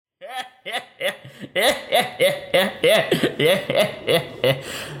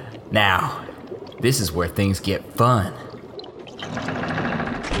Now, this is where things get fun.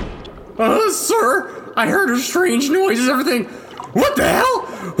 Sir, I heard strange noises, everything. What the hell?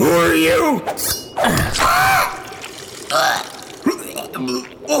 Who are you?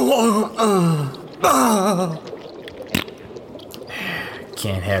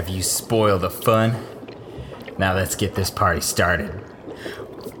 Can't have you spoil the fun. Now let's get this party started.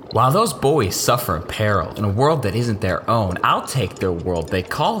 While those boys suffer in peril in a world that isn't their own, I'll take their world they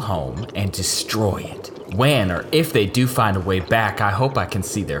call home and destroy it. When or if they do find a way back, I hope I can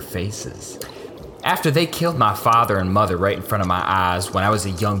see their faces. After they killed my father and mother right in front of my eyes when I was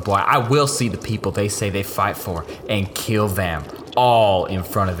a young boy, I will see the people they say they fight for and kill them, all in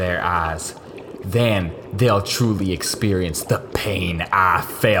front of their eyes. Then they'll truly experience the pain I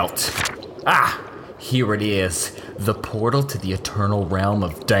felt. Here it is, the portal to the eternal realm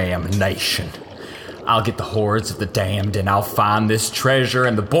of damnation. I'll get the hordes of the damned and I'll find this treasure,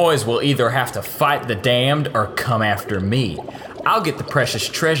 and the boys will either have to fight the damned or come after me. I'll get the precious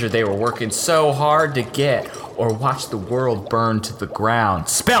treasure they were working so hard to get, or watch the world burn to the ground.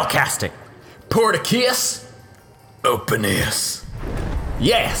 Spellcasting! Pour to kiss? Openness.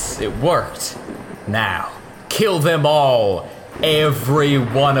 Yes, it worked. Now, kill them all. Every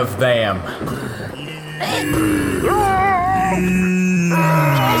one of them.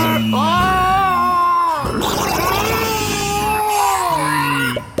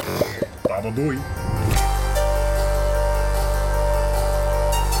 Baba boy.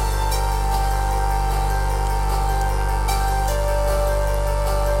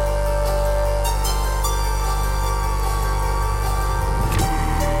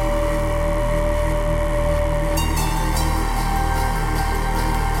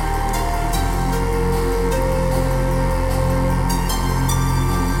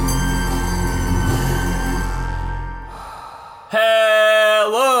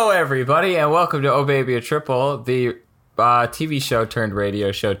 Everybody, and welcome to Oh Baby a Triple, the TV show turned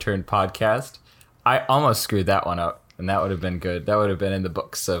radio show turned podcast. I almost screwed that one up, and that would have been good. That would have been in the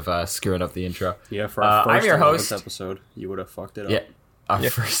books of screwing up the intro. Yeah, for our first I'm your host episode, you would have fucked it up. Yeah, our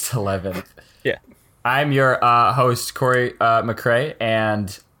first 11th. Yeah. I'm your host, Corey McCrea, and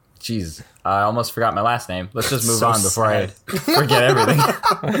jeez, I almost forgot my last name. Let's just move on before I forget everything.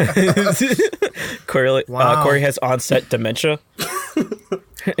 Corey has onset dementia.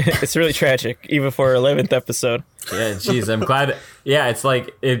 It's really tragic, even for our 11th episode. Yeah, jeez, I'm glad. Yeah, it's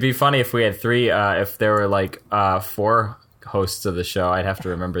like, it'd be funny if we had three, if there were like 4 hosts of the show, I'd have to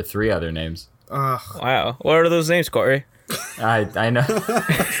remember 3 other names. Wow. What are those names, Corey? I know.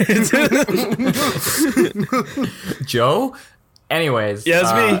 Joe? Anyways.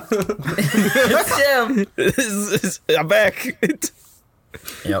 Yeah, it's him. I'm back.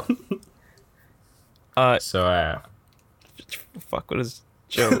 Yep. Fuck, what is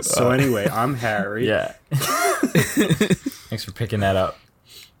Joe? So anyway, I'm Harry. Yeah. Thanks for picking that up.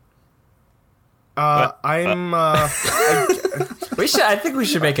 I think we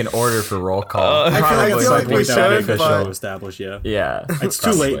should make an order for roll call. I feel like we should official. Establish, yeah. Yeah. It's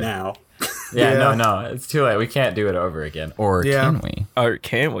too late now. Yeah, no, it's too late. We can't do it over again. Or can we? Or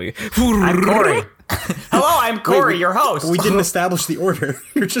can we? I'm Corey. Hello, I'm Corey, your host. We didn't establish the order.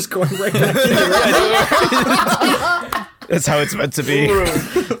 You're just going right back in. That's how it's meant to be.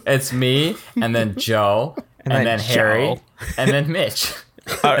 It's me, and then Joe, and then Harry, and then Mitch.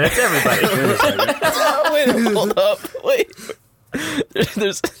 All right. That's everybody. Wait, hold up. Wait.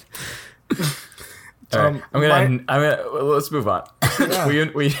 There's... All right. I'm gonna. Let's move on.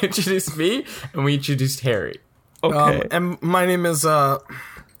 Yeah. We introduced me, and we introduced Harry. Okay. And my name is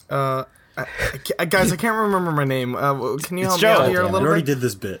guys, I can't remember my name. Can you help me out here a little bit? We already did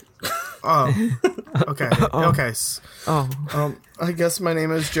this bit. Oh. Okay. Okay. I guess my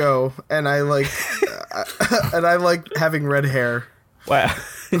name is Joe, and I like having red hair. Wow.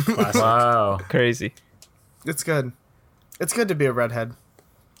 Wow. Crazy. It's good. It's good to be a redhead.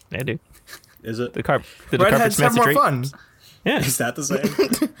 Yeah, dude. Is it? Redheads have more fun. Yeah. Is that the saying?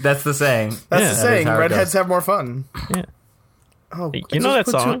 That's the saying. That's the saying. Redheads have more fun. Yeah. Oh, you know that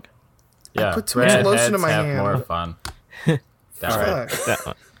song? Yeah. I put too much lotion in my have hand. More fun. That's right. That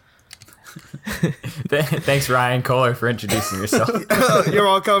one. Thanks, Ryan Kohler, for introducing yourself. You're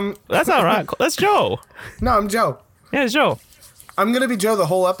welcome. That's not Ryan. That's Joe. No, I'm Joe. Yeah, it's Joe. I'm gonna be Joe the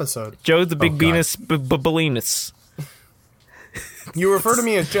whole episode. Joe the Big Venus Babelinus. You refer to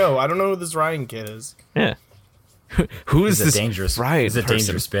me as Joe. I don't know who this Ryan kid is. Yeah. Who is this? Dangerous. Ryan? It's a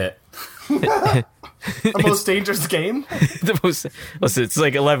dangerous bit. The most dangerous game? Listen, it's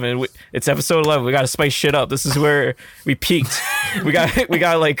like 11. It's episode 11. We got to spice shit up. This is where we peaked. we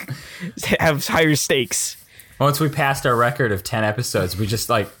got like have higher stakes. Once we passed our record of 10 episodes, we just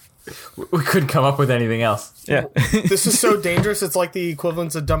like we couldn't come up with anything else. Yeah. This is so dangerous. It's like the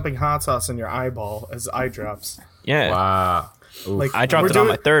equivalent of dumping hot sauce in your eyeball as eye drops. Yeah. Wow. Like, I dropped it on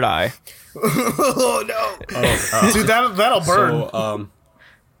my third eye. Oh no! Dude, that'll burn. So,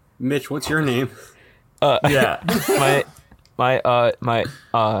 Mitch, what's your name? Yeah.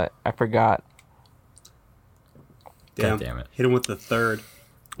 I forgot. Damn, damn it. Hit him with the third.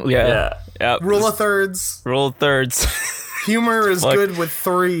 Yeah. Rule of thirds. Rule of thirds. Humor is good with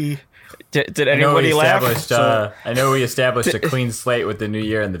 3. Did anybody laugh? I know we established a clean slate with the new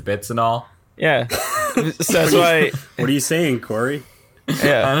year and the bits and all. Yeah. So that's why. What are you saying, Corey?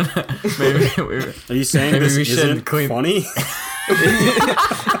 Yeah. Are you saying this isn't funny?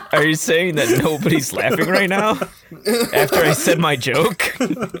 Are you saying that nobody's laughing right now? After I said my joke?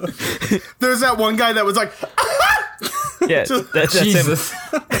 There's that one guy that was like, yeah, that's Jesus.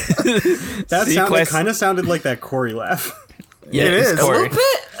 That kind of sounded like that Corey laugh. Yeah, it is. Corey. A little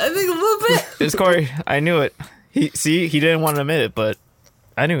bit. I think a little bit. It was Corey. I knew it. He didn't want to admit it, but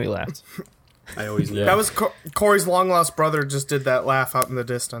I knew he laughed. I always knew. that was Corey's long lost brother just did that laugh out in the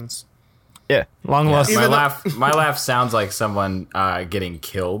distance. Yeah, long lost. My laugh sounds like someone getting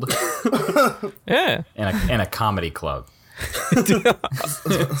killed Yeah. in a comedy club.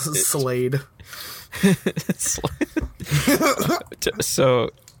 Slade.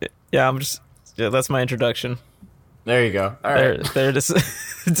 So, yeah, that's my introduction. There you go. All right. There it is.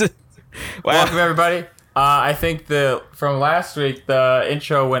 Wow. Welcome, everybody. I think from last week, the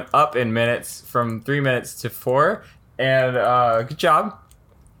intro went up in minutes from 3 minutes to 4. And good job.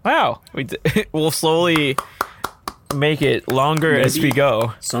 Wow. We'll slowly make it longer as we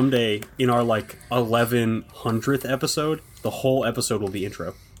go. Someday, in our 1100th episode, the whole episode will be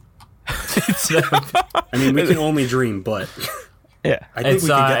intro. I mean, we can only dream, but Yeah. I think we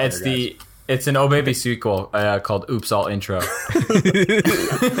can get there, guys. It's an Oh Baby sequel called Oops All Intro.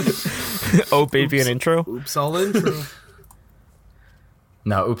 Oh, baby, an intro? Oops, all intro.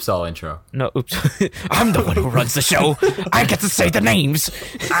 No, Oops All Intro. No, oops. I'm the one who runs the show. I get to say the names.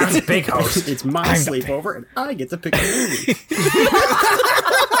 I'm the big host. It's my sleepover, and I get to pick the movie.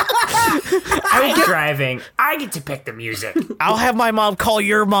 I'm driving. I get to pick the music. I'll have my mom call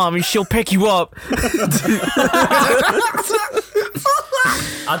your mom, and she'll pick you up.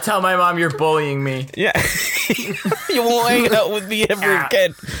 I'll tell my mom you're bullying me. Yeah. You won't hang out with me ever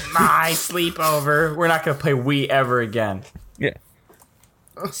again. My sleepover. We're not going to play We ever again. Yeah.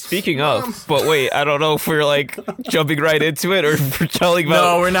 Speaking of, but wait, I don't know if we're jumping right into it or if we're telling about.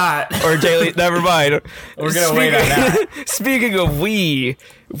 No, we're not. Or daily. Never mind. We're gonna wait on that. Speaking of we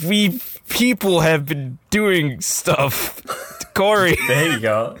people have been doing stuff. Corey. There you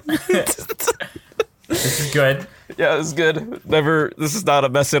go. This is good. Yeah, this is good. This is not a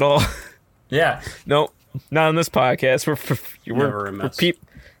mess at all. Yeah. Nope. Not on this podcast. Never a mess.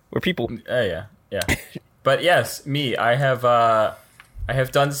 We're people. Yeah. But yes, me. I have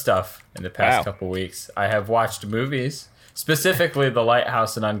done stuff in the past couple weeks. I have watched movies, specifically The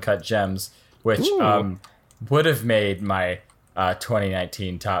Lighthouse and Uncut Gems, which would have made my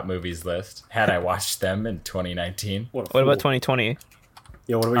 2019 top movies list had I watched them in 2019. What about 2020?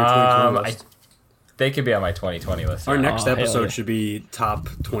 Yeah, what about your 2020 list? They could be on my 2020 list. Our next episode should be top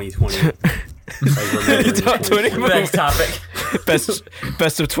 2020. Top 20. Next topic. Best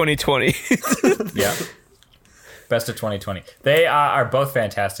of 2020. Yeah. Best of 2020. They are both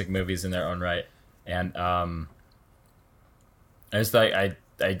fantastic movies in their own right, and I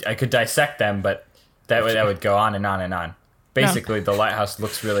could dissect them, but that would go on and on and on. Basically, The Lighthouse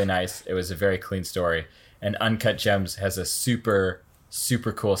looks really nice. It was a very clean story, and Uncut Gems has a super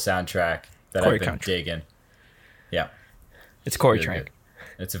super cool soundtrack that I've been digging. Yeah, it's Corey really track. Good.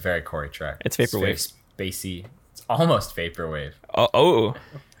 It's a very Corey track. It's vaporwave. It's very spacey. It's almost vaporwave. Oh.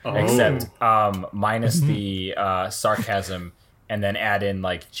 Except minus the sarcasm, and then add in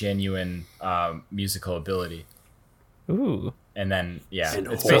genuine musical ability. Ooh. And then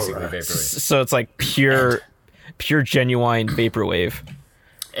it's horror. basically vaporwave. So it's pure genuine vaporwave.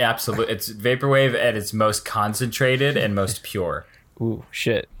 Absolutely, it's vaporwave at its most concentrated and most pure. Ooh,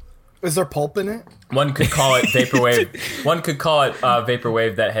 shit. Is there pulp in it? One could call it vaporwave. One could call it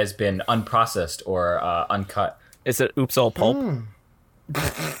vaporwave that has been unprocessed or uncut. Is it oops all pulp?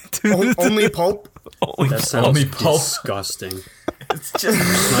 Only pulp? That sounds only pulp. Disgusting. It's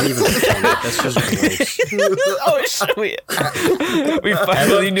just Not even funny. That's just gross. Oh shit! We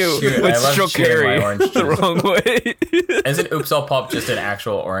finally knew which stroke Harry the wrong way. Isn't oops all pulp just an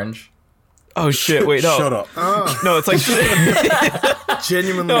actual orange? Oh shit! Wait, no. Shut up. No, it's like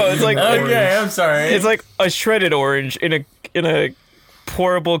Genuinely. No, it's like- Okay, I'm sorry. it's like a shredded orange in a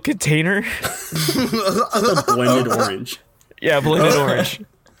pourable container. A blended orange. Yeah, blended orange.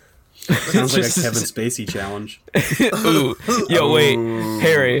 Sounds like a Just- Kevin Spacey challenge. Ooh, yo, wait,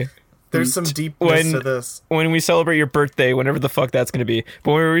 Harry. There's some deepness to this. When we celebrate your birthday, whenever the fuck that's gonna be,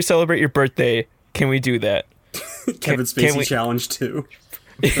 but when we celebrate your birthday, can we do that? Kevin can Spacey we- challenge 2.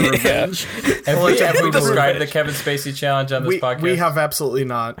 Yeah. Revenge. Have we described the Kevin Spacey challenge on this podcast? We have absolutely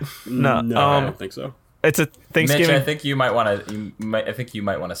not. No, No, I don't think so. It's a Mitch, Thanksgiving. I think you might want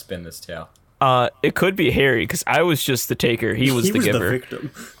to spin this tale. It could be Harry because I was just the taker. He was He the was the giver.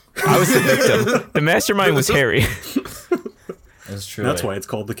 victim. I was the victim. The mastermind was Harry. It's true. That's why it's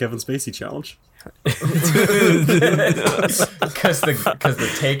called the Kevin Spacey challenge. Because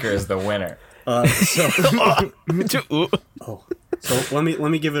the taker is the winner. So let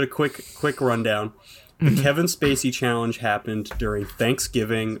me give it a quick rundown. The Kevin Spacey challenge happened during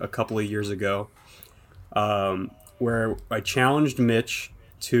Thanksgiving a couple of years ago, where I challenged Mitch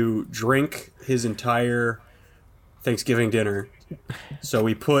to drink his entire Thanksgiving dinner. So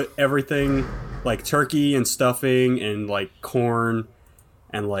we put everything like turkey and stuffing and like corn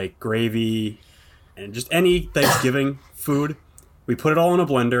and like gravy and just any Thanksgiving food. We put it all in a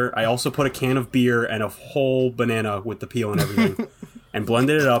blender. I also put a can of beer and a whole banana with the peel and everything and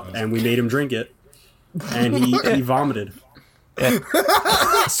blended it up, and we made him drink it. And he vomited.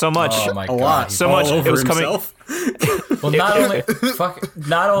 So much. Oh my A god. lot. So all much. over It was himself. Well, not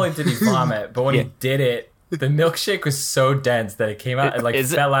only did he vomit, but when he did it, the milkshake was so dense that it came out and like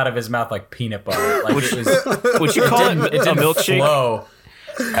Is it- fell out of his mouth like peanut butter. Like it was. Would you call it It a didn't milkshake? flow.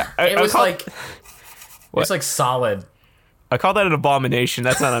 It was call- like. It was like solid. I call that an abomination.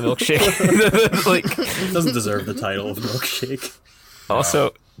 That's not a milkshake. Like, Doesn't deserve the title of milkshake.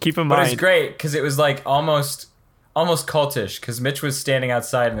 also, keep in But mind. it's great because it was like almost cultish because Mitch was standing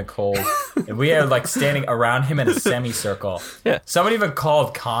outside in the cold and we are like standing around him in a semicircle. Yeah. Someone even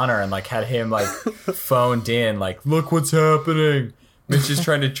called Connor and like had him like phoned in like, look what's happening. Mitch is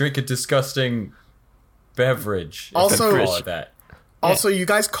trying to drink a disgusting beverage. if Also- they call it that. Also, you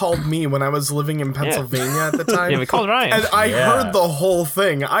guys called me when I was living in Pennsylvania at the time. Yeah, we called Ryan. And I Yeah. heard the whole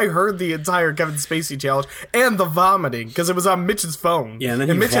thing. I heard the entire Kevin Spacey challenge and the vomiting because it was on Mitch's phone. Yeah, and then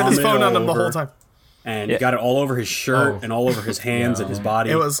he Mitch had his vomited phone on all him the whole over. time. And he got it all over his shirt and all over his hands and his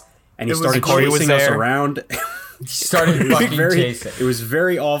body. It was. and he it was started Corey was chasing us there. around. He started fucking chasing. It was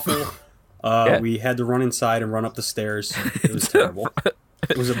very awful. Yeah. We had to run inside and run up the stairs. It was terrible.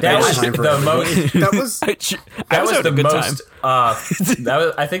 It was a That bad was time for the everybody. most. That was. That was having the a good time.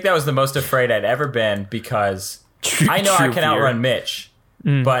 most. I think that was the most afraid I'd ever been because I know I True can fear. outrun Mitch,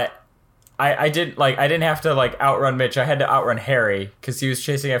 but I didn't have to like outrun Mitch. I had to outrun Harry because he was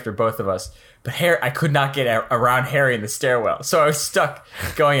chasing after both of us. But Harry, I could not get around Harry in the stairwell, so I was stuck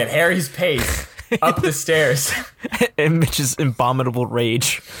going at Harry's pace up the stairs. And Mitch's abominable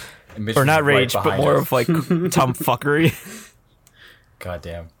rage. And Mitch Or was not right rage, but behind more us. of like tomfuckery.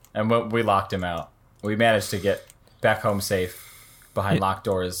 Goddamn. And we locked him out. We managed to get back home safe behind locked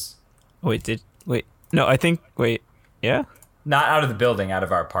doors. Wait, no, I think, yeah? Not out of the building, out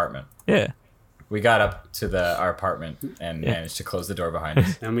of our apartment. Yeah. We got up to our apartment and managed to close the door behind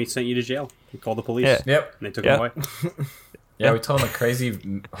us. And we sent you to jail. We called the police. Yeah. Yep. And they took Yeah. him away. Yeah, we told him a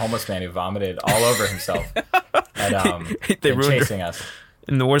crazy homeless man who vomited all over himself and They and ruined chasing us.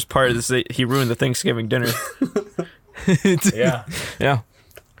 And the worst part is that he ruined the Thanksgiving dinner. Yeah. Yeah.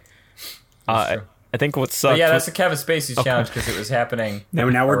 I think what sucked. But yeah, that's the Kevin Spacey challenge because it was happening.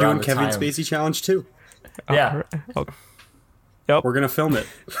 And now we're around doing the Kevin time. Spacey challenge too. Yeah. We're gonna film it.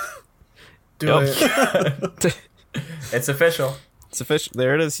 Do it. It's official. It's official.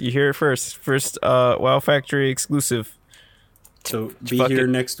 There it is. You hear it first. First Wow Factory exclusive. So be Fuck here it.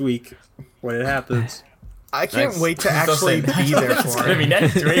 next week when it happens. I can't Next- wait to Don't actually say be there It's for gonna be it.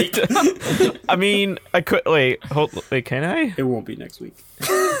 next week. I mean, I could wait, can I? It won't be next week.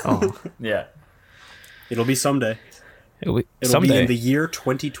 Oh. Yeah. It'll be someday. It'll be Someday. in the year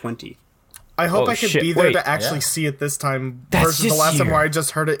 2020. I hope Oh, I could shit, be there wait. to actually Yeah. see it this time That's versus the this last time year. where I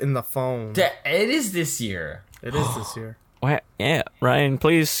just heard it in the phone. It is this year. It is this year. What? Yeah, Ryan,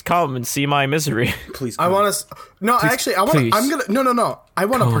 please come and see my misery. Please. I come. want to. No, actually, I want. please. I'm gonna. No. I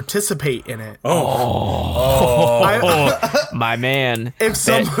want to participate in it. Oh, I, My man. if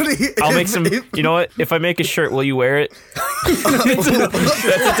somebody, I'll make some. You know what? If I make a shirt, will you wear it?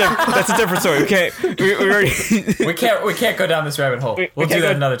 That's a different story. Okay, we already. We can't go down this rabbit hole. We'll can't do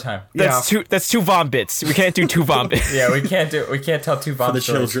that go- another time. That's two vom bits. We can't do two vom bits. Yeah, we can't tell two bomb the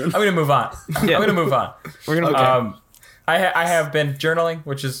stories. children. I'm gonna move on. Yeah. I'm gonna move on. We're gonna. Um, I have been journaling,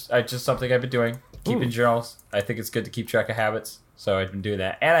 which is just something I've been doing. Keeping journals. I think it's good to keep track of habits, so I've been doing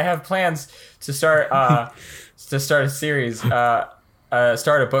that. And I have plans to start a series, start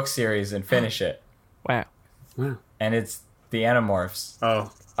a book series and finish it. Wow. And it's the Animorphs.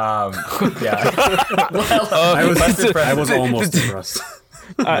 Oh. Yeah. I was almost impressed.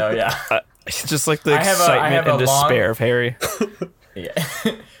 No, yeah. It's just like the excitement and despair of Harry. Yeah.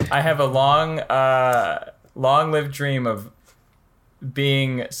 I have a long-lived dream of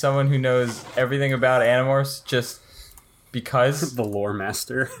being someone who knows everything about Animorphs just because. The lore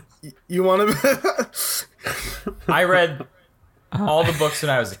master. You want to? I read all the books when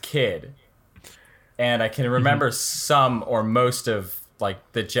I was a kid, and I can remember some or most of like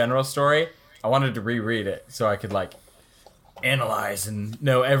the general story. I wanted to reread it so I could like analyze and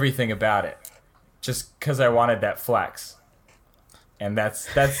know everything about it, just because I wanted that flex. And that's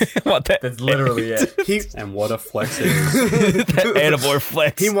literally it. And what a flex it is. That Animorph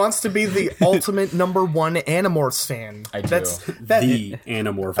flex. He wants to be the ultimate number one Animorphs fan. I do. The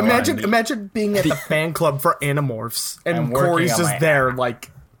Animorph. Imagine being at the fan club for Animorphs, and Corey's just there,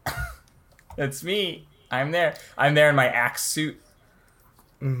 like. That's me. I'm there. I'm there in my axe suit.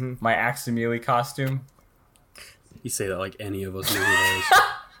 Mm-hmm. My Aximili costume. You say that like any of us knew who those.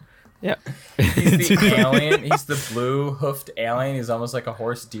 Yeah. He's the alien. He's the blue hoofed alien. He's almost like a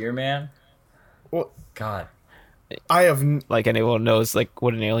horse deer man. Well, God. I have like anyone knows like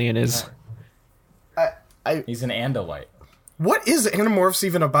what an alien is. He's an Andalite. What is Animorphs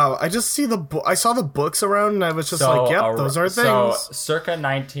even about? I just see I saw the books around and I was just like, yep, those are things. So, circa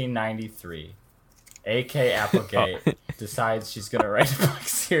 1993, A.K. Applegate decides she's going to write a book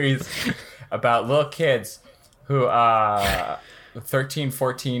series about little kids who 13,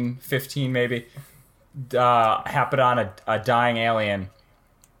 14, 15 maybe, happen on a dying alien,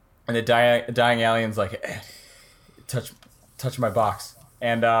 and the dying alien's like, touch my box,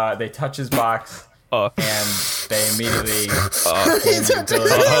 and they touch his box, and they immediately gain the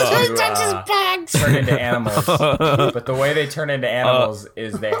ability to turn into animals. But the way they turn into animals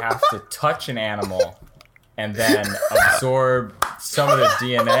is they have to touch an animal and then absorb some of the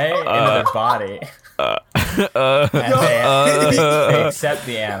DNA into their body. And they accept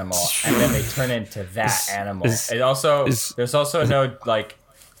the animal, and then they turn into that animal. There's also no like,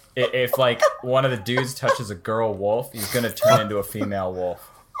 if like one of the dudes touches a girl wolf, he's gonna turn into a female wolf.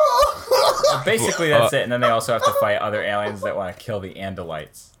 Basically, that's it. And then they also have to fight other aliens that want to kill the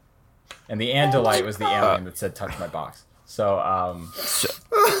Andalites. And the Andalite was the alien that said, "Touch my box." So,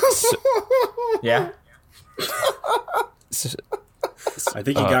 yeah. I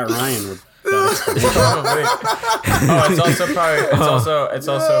think you got Ryan with. Probably. It's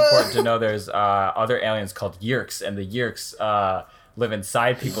also important to know there's other aliens called Yeerks, and the Yeerks live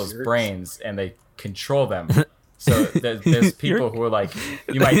inside people's brains and they control them. So there's people who are like,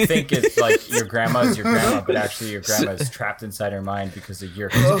 you might think it's like your grandma's your grandma, but actually your grandma is trapped inside her mind because the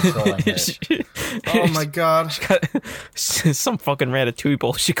Yeerk is controlling her. Oh my god. Some fucking Ratatouille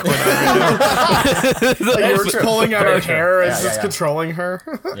bullshit going on right now. The Yeerk's pulling out her hair and just controlling her.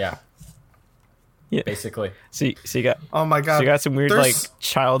 Yeah. Yeah, basically. So you got. Oh my god! So you got some weird like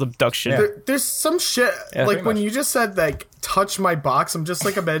child abduction. There's some shit like when you just said like touch my box. I'm just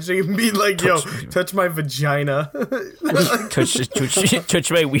like imagining him being like, "Yo, touch my vagina."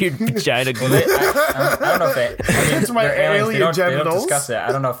 touch my weird vagina. Well, I don't know if they. Touch my alien genitals. They don't discuss it.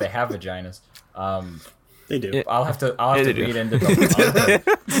 I don't know if they have vaginas. They do. I'll have to read into them.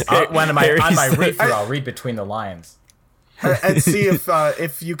 On my read through, I'll read between the lines. And see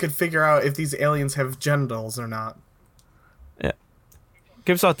if you could figure out if these aliens have genitals or not. Yeah,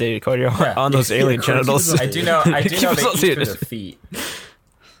 give us updated, Cody, on those alien genitals. I do know they eat through their feet.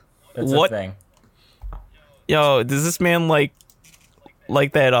 That's what a thing. Yo, does this man like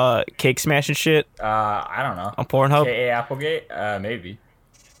that cake smashing shit? I don't know. On Pornhub? K.A. Applegate? Maybe.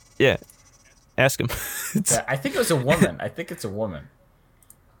 Yeah. Ask him. I think it was a woman. I think it's a woman.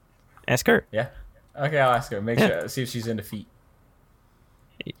 Ask her. Yeah. Okay, I'll ask her. See if she's into feet.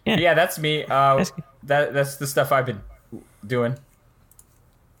 Yeah, that's me. That's the stuff I've been doing.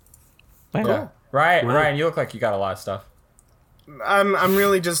 Wow. Yeah. Ryan, you look like you got a lot of stuff. I'm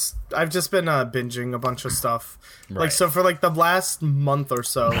really just I've just been binging a bunch of stuff. Right. Like so for like the last month or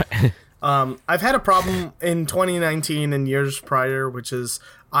so. I've had a problem in 2019 and years prior, which is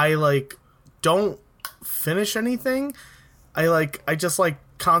I like don't finish anything. I just like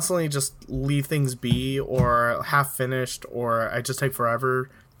constantly just leave things be or half finished, or I just take forever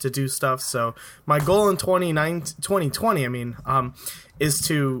to do stuff. So my goal in 2020 is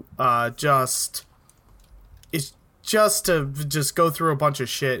to just to just go through a bunch of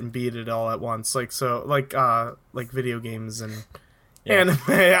shit and beat it all at once. Like video games and anime.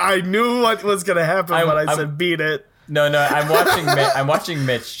 I knew what was gonna happen when I said beat it. No, I'm watching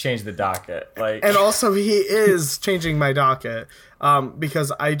Mitch change the docket. And also he is changing my docket.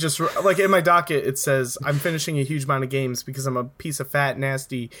 Because I just, like, in my docket, it says, I'm finishing a huge amount of games because I'm a piece of fat,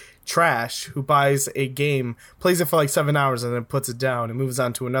 nasty trash who buys a game, plays it for like 7 hours, and then puts it down and moves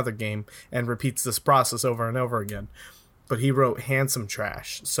on to another game and repeats this process over and over again. But he wrote handsome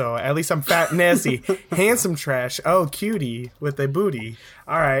trash. So at least I'm fat and nasty. Handsome trash. Oh, cutie with a booty.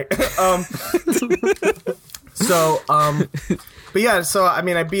 All right. But yeah, so I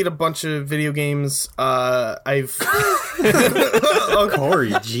mean, I beat a bunch of video games. I've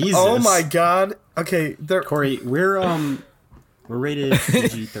Corey, Jesus. Oh my God. Okay, Corey, we're rated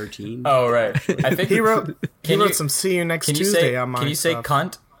PG-13. Oh right. I think he wrote some "See you next Tuesday" on my. Can you say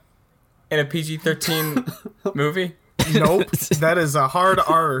cunt in a PG-13 movie? Nope, that is a hard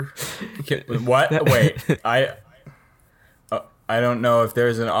R. What? Wait, I don't know if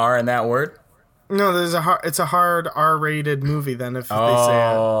there's an R in that word. No, it's a hard R-rated movie. Then if they say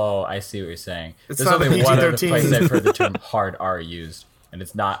it. Oh, I see what you're saying. It's there's not only a one other PG-13. place I've heard the term hard R used, and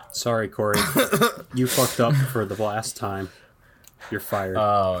it's not. Sorry, Corey. You fucked up for the last time. You're fired.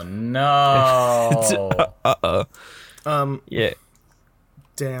 Oh no. Yeah.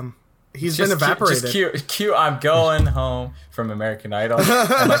 Damn. He's been evaporated. Just cute. I'm going home from American Idol.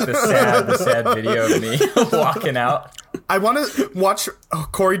 And like the sad video of me walking out. I want to watch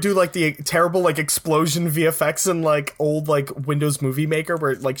Corey do like the terrible like explosion VFX in like old like Windows Movie Maker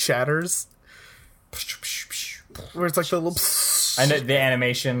where it like shatters. Where it's like the little. I know the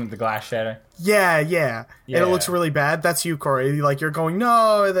animation, the glass shatter. Yeah. And it looks really bad. That's you, Corey. Like you're going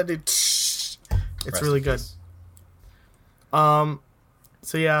no, and then it's really good.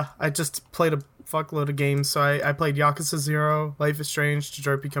 So yeah, I just played a fuckload of games. So I played Yakuza 0, Life is Strange,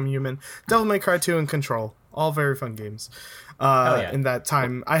 Detroit Become Human, Devil May Cry 2, and Control. All very fun games. In that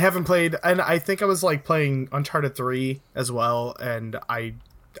time, I haven't played, and I think I was like playing Uncharted 3 as well, and I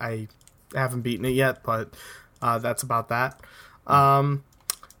haven't beaten it yet, but that's about that.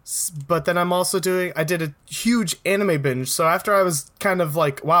 But then I did a huge anime binge. So after I was kind of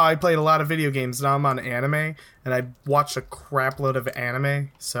like, wow, I played a lot of video games, now I'm on anime, and I watched a crap load of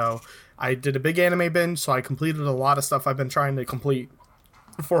anime. So I did a big anime binge, so I completed a lot of stuff I've been trying to complete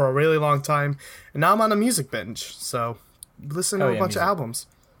for a really long time. And now I'm on a music binge, so listen to a bunch of albums.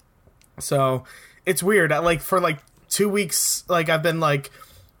 So it's weird. For like 2 weeks, like I've been like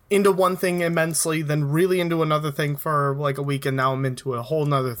into one thing immensely, then really into another thing for like a week, and now I'm into a whole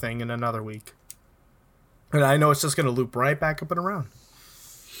nother thing in another week. And I know it's just going to loop right back up and around.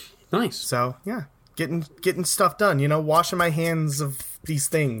 Nice. So, yeah. Getting stuff done, washing my hands of these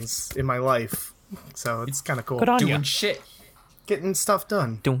things in my life. So it's kind of cool. Doing shit. Getting stuff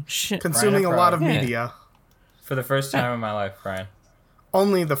done. Doing shit. Consuming a lot of media. For the first time in my life, Brian.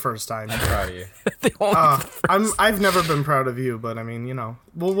 Only the first time. I'm proud of you. I've never been proud of you, but I mean,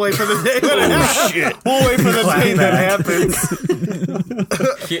 we'll wait for the day We'll wait for the day that happens.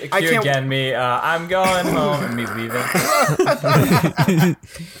 Cue again me. I'm going home and me leaving.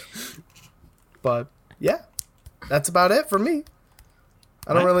 But yeah, that's about it for me.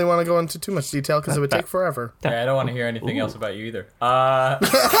 I don't really want to go into too much detail because it would take forever. Yeah, I don't want to hear anything else about you either. Oh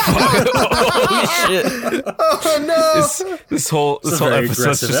shit! Oh no! This whole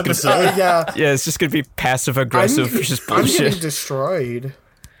episode's just gonna yeah, it's just gonna be passive aggressive, just I'm bullshit. getting destroyed.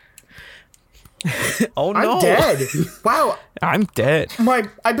 Oh no! I'm dead. Wow, I'm dead.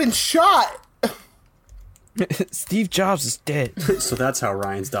 I've been shot. Steve Jobs is dead. So that's how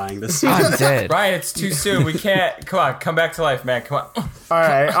Ryan's dying this I'm season. dead. Ryan, it's too soon. We can't. Come on, come back to life, man. Come on. All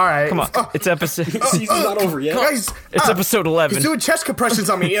right. Come on, it's episode. Season's not over yet. Guys, It's episode 11. he's doing chest compressions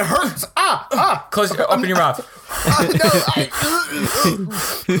on me. It hurts. Close. Open your mouth.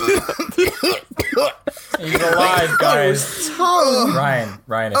 He's alive, guys. Ryan,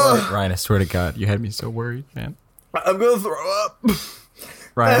 I swear to God, you had me so worried, man. I'm gonna throw up.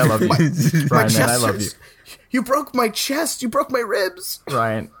 Ryan, I love you. Ryan, man, I chest love hurts. you. You broke my chest. You broke my ribs.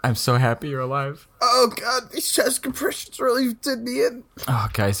 Ryan, I'm so happy you're alive. Oh God, these chest compressions really did me in. Oh,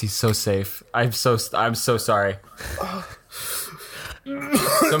 guys, he's so safe. I'm so sorry.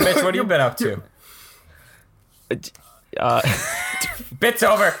 So, Mitch, what have you been up to? Bit's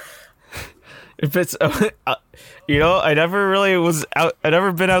over. If it's, I never really was out. I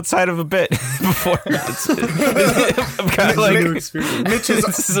never been outside of a bit before. I'm kind of like New experience.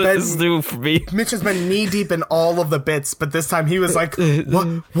 this is new for me. Mitch has been knee deep in all of the bits, but this time he was like,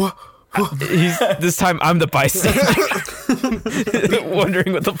 "What?" This time I'm the bystander,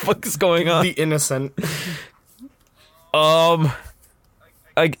 wondering what the fuck is going on. The innocent.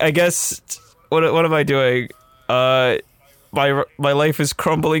 I guess what am I doing? My life is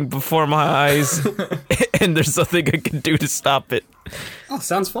crumbling before my eyes, and there's nothing I can do to stop it. Oh,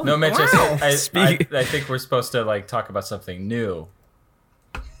 sounds fun. No, Mitch, Wow. I think we're supposed to like talk about something new.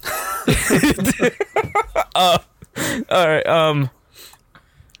 All right.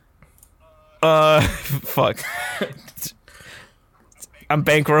 Fuck. I'm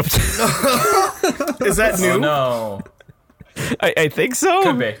bankrupt. Is that new? Oh no, I think so.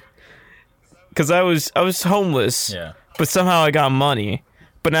 could be. Because I was homeless, Yeah. but somehow I got money,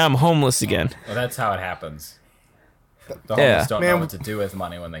 but now I'm homeless again. Well, that's how it happens. The Yeah. homeless don't Man, know what to do with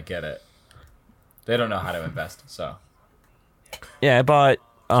money when they get it. They don't know how to invest. So Yeah, I bought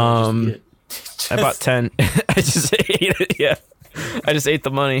Just eat it. I bought 10. I just ate it. Yeah, I just ate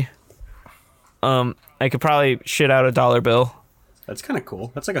the money. I could probably shit out a dollar bill. That's kind of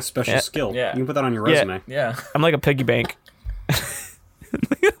cool. That's like a special Yeah. skill. Yeah. You can put that on your Yeah. resume. yeah. I'm like a piggy bank.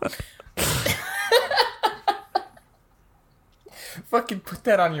 Fucking put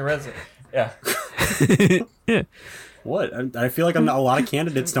that on your resume. Yeah. Yeah. What? I feel like a lot of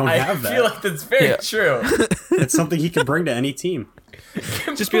candidates don't I have that. feel like that's very Yeah. true. It's something he can bring to any team.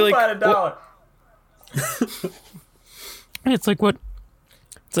 Just be like, About $1. It's like what?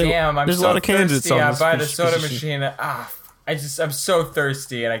 It's like, Damn, I'm there's so a lot of candidates thirsty. on I this buy the soda position. machine. I'm so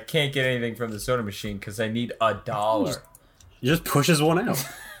thirsty and I can't get anything from the soda machine because I need $1. He just pushes one out.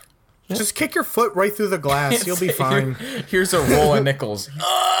 Just kick your foot right through the glass. You'll be fine. Here's a roll of nickels.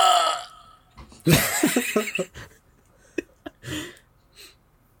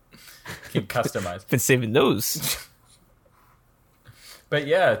 Can customize. Been saving those. But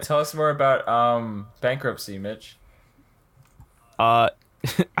yeah, tell us more about bankruptcy, Mitch. I'm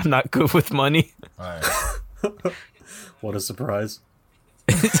not good with money. All right. What a surprise.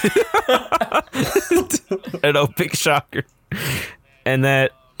 I know, big shocker. And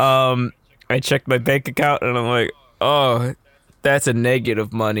that I checked my bank account and I'm like, oh, that's a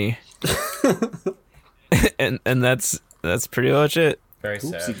negative money. and that's pretty much it. Very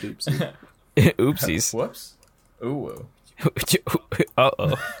Oopsie sad. doopsie. Oopsies. Whoops. Ooh.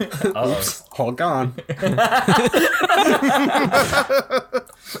 Uh-oh. Uh-oh. All gone.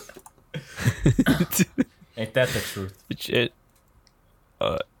 Ain't that the truth? Shit.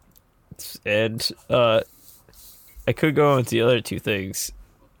 And I could go into the other two things,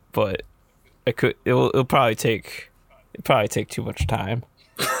 but it'll probably take too much time.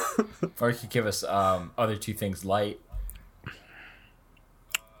 Or you could give us other two things light.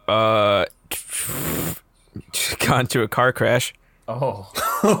 Got into a car crash. Oh.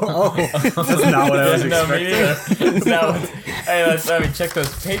 That's not what I was No, me expecting. neither. No, hey, let me check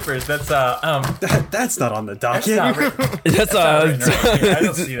those papers. That's That's not on the that's docket. not written, That's not written right here. I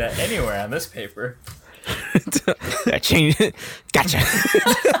don't see that anywhere on this paper. I changed it. Gotcha.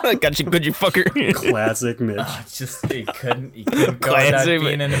 Gotcha, good you fucker. Classic Mitch. It's just he couldn't go without Classic.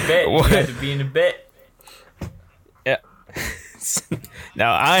 being in a bit. He What? had to be in a bit. Yeah.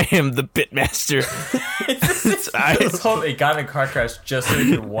 Now I am the bitmaster. This whole, he got in a car crash just so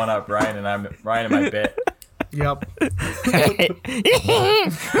he could one up Ryan, and I'm Ryan in my bit. Yep.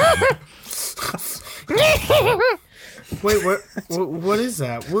 Wait, what is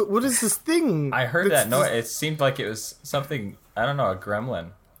that? What is this thing? I heard That's that noise. It seemed like it was something, I don't know, a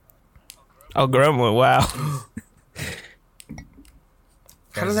gremlin. Oh, gremlin! Wow.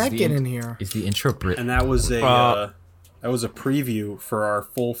 How did that get in here? Is the intro And that was a preview for our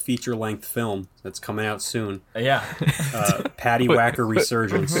full feature length film that's coming out soon. Yeah. Patty Whacker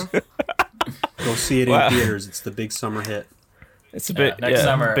Resurgence. Go see it in theaters. It's the big summer hit. It's a bit Next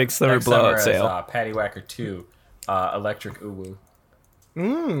summer. big summer next blowout summer sale. Is, Patty Whacker 2, Electric Uwu.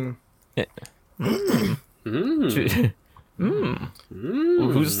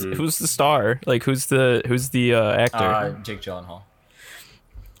 Who's the star? Like who's the actor? Jake Gyllenhaal.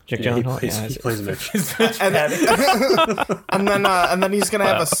 Jake He Gyllenhaal. plays Mitch. And then he's gonna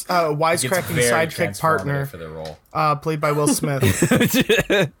have a Gets wisecracking very sidekick transformative partner, for the role. played by Will Smith.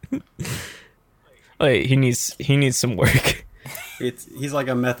 Like he needs some work. He's like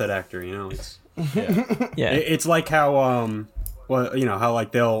a method actor, you know. Yeah. It's like how how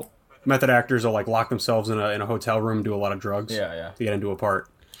like method actors will like lock themselves in a hotel room, do a lot of drugs, Yeah. to get into a part.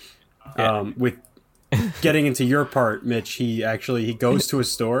 Yeah. With getting into your part, Mitch, he goes to a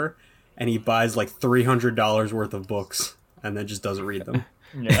store and he buys like $300 worth of books and then just doesn't read them.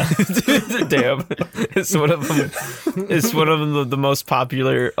 Yeah. Damn. It's one of them. It's one of the most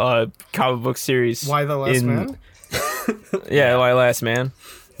popular comic book series. Why the Last Man? Yeah, Why Last Man.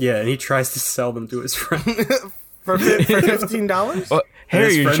 Yeah, and he tries to sell them to his friend. For $15? Well, And Harry,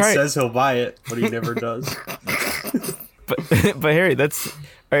 his you're friend trying. says he'll buy it, but he never does. but Harry,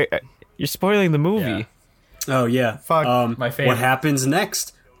 you're spoiling the movie. Oh yeah. Fuck. My favorite. What happens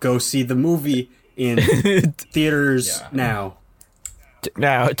next? Go see the movie in theaters now.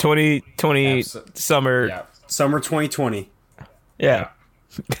 Now, 2020 summer. Yeah. Summer 2020. Yeah.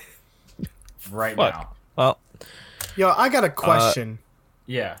 Right Fuck. now. Well, Yo, I got a question.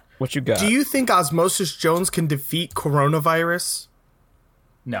 Yeah. what you got? Do you think Osmosis Jones can defeat coronavirus?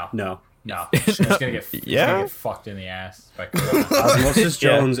 No. No. She's gonna get, Yeah? gonna get fucked in the ass by Corona. Osmosis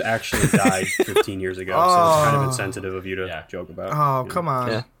Jones actually died 15 years ago, so it's kind of insensitive of you to joke about. Oh, you know. come on.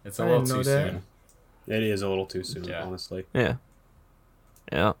 Yeah. It's a I little didn't too know that. soon. It is a little too soon, Yeah. honestly. Yeah.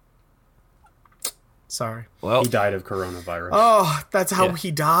 Yeah. Sorry. Well, He died of coronavirus. Oh, that's how Yeah.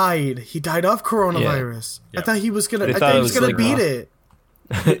 he died. He died of coronavirus. Yeah. I thought he was gonna. They I thought thought he it was was gonna ligma. beat it.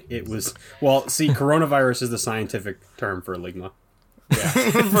 It was see, coronavirus is the scientific term for ligma. Yeah.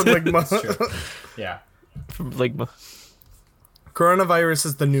 For Ligma. True. Yeah. from Ligma. Coronavirus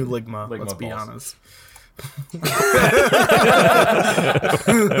is the new Ligma. Ligma Let's be balls. honest.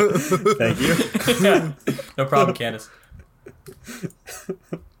 Thank you. No problem, Candace.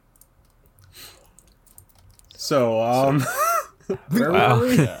 So, where Wow. were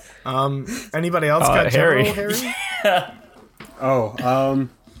we? Anybody else got Harry. general Harry? Oh,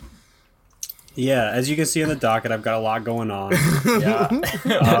 yeah. As you can see in the docket, I've got a lot going on. Yeah.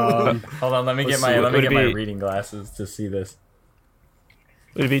 Hold on, let me get see, my would it be- reading glasses to see this.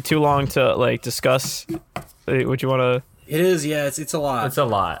 Would it be too long to like discuss? Would you want to? It is, yeah. It's a lot. It's a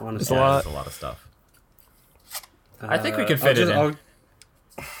lot. Honestly. It's a lot. It's a lot of stuff. I think we could fit it in.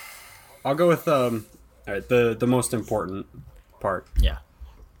 I'll go with all right, the most important part. Yeah.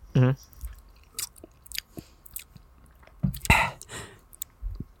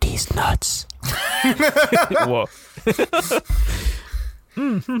 These nuts. Whoa.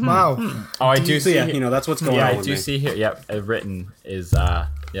 Wow. Oh, I do So see. yeah, here- that's what's going yeah, on. I with do me. see here. Yep, written is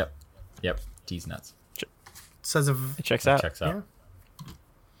yep. D's nuts. Says of It checks out. Checks out.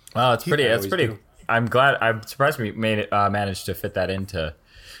 Oh, it's pretty. I It's always pretty. do. I'm glad. I'm surprised we managed to fit that into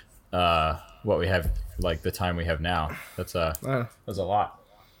what we have, like the time we have now. That's a lot.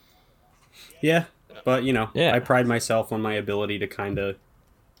 Yeah, but Yeah. I pride myself on my ability to kind of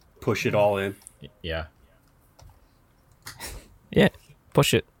push it all in, Yeah. Yeah.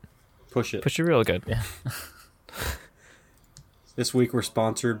 Push it. push it. Push it real good. Yeah. This week we're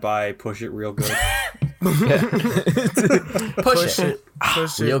sponsored by Push It Real Good. Push it.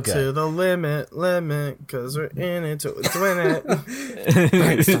 push real it to good. the limit, cause we're in it to win it.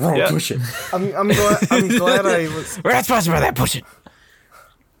 It's the wrong Yeah. push it. I'm glad I was. We're not sponsored by that. Push it.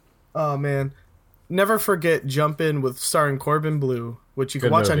 Oh man, never forget Jump In with starring Corbin Bleu, which you can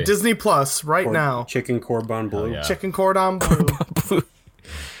Good watch movie. on Disney Plus right now. Chicken Cordon Bleu. yeah. Chicken Cordon Bleu.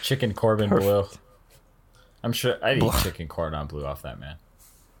 Chicken Corbin Bleu. I'm sure I'd eat chicken cordon bleu off that man.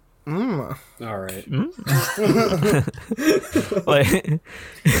 All right. Like,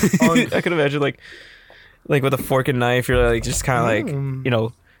 I could imagine like with a fork and knife, you're like just kind of like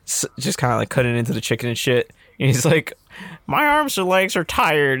just kind of like cutting into the chicken and shit. And he's like, my arms or legs are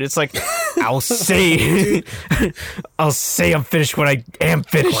tired. It's like, I'll say I'm finished when I am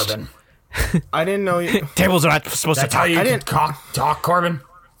finished. Corbin. I didn't know you. Tables are not supposed That's to how talk. you I can didn't- talk, Corbin.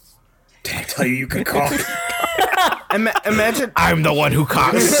 Did I tell you could cough? Imagine I'm the one who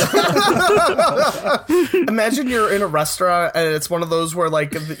cocks. Imagine you're in a restaurant and it's one of those where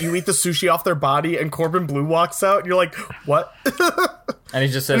like you eat the sushi off their body and Corbin Bleu walks out and you're like, what? And he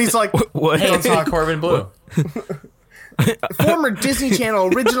just says, And he's like, What? "Hey, it's not Corbin Bleu." former Disney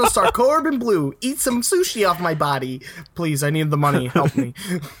Channel original star Corbin Bleu, eat some sushi off my body. Please, I need the money. Help me.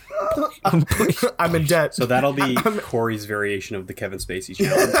 I'm in debt. So that'll be Corey's variation of the Kevin Spacey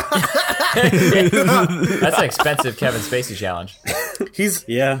challenge. That's an expensive Kevin Spacey challenge. He's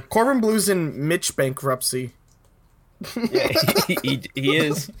Yeah. Corbin Bleu's in Mitch bankruptcy. he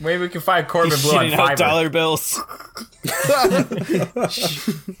is. Maybe we can find Corbin He's Bleu on shitting out Fiverr. dollar bills.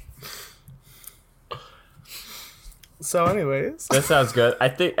 So, anyways, That sounds good. I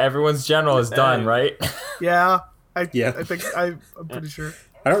think everyone's general is done, right? yeah, I Yeah. think I'm pretty sure.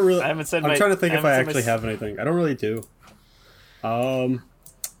 I don't really. I haven't said I'm my- trying to think I if I haven't said actually my- have anything. I don't really do.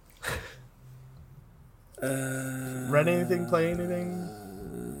 Read anything? Play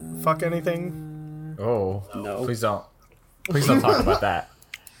anything? Fuck anything? Oh No. Please don't. Please don't talk about that.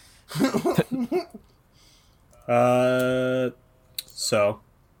 So.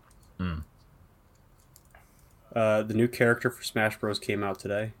 The new character for Smash Bros. Came out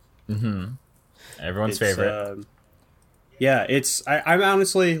today. Everyone's It's, favorite. Yeah, I'm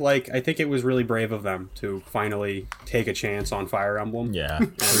honestly, like, I think it was really brave of them to finally take a chance on Fire Emblem. Yeah,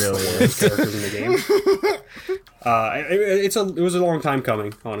 And really those characters in the game. It was a long time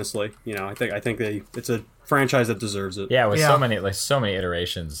coming, honestly. You know, I think it's a franchise that deserves it. Yeah, with so many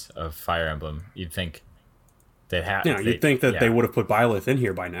iterations of Fire Emblem, you'd think they'd have. You know, you'd think that they would have put Byleth in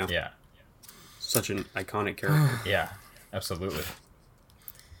here by now. Yeah, such an iconic character. yeah, absolutely.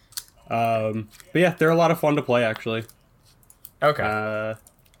 But yeah, they're a lot of fun to play, actually. Okay.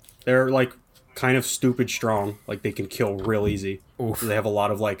 They're like kind of stupid strong. Like they can kill real easy. Oof. They have a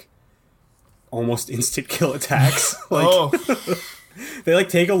lot of like almost instant kill attacks. Like they like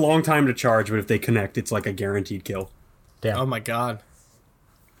take a long time to charge, but if they connect, it's like a guaranteed kill. Damn. Oh my god.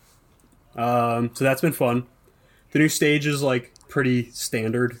 So that's been fun. The new stage is like pretty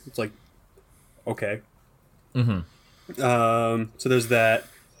standard. It's like okay. So there's that.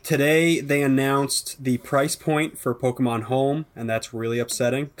 Today they announced the price point for Pokemon Home, and that's really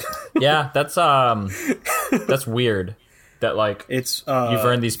upsetting. Yeah, that's weird. That like it's you've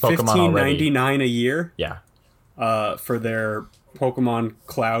earned these Pokemon already. $15.99 a year. Yeah. For their Pokemon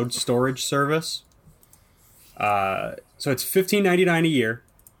Cloud storage service. So it's $15.99 a year,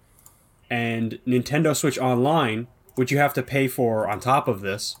 and Nintendo Switch Online, which you have to pay for on top of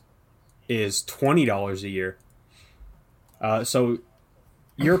this, is $20 a year. So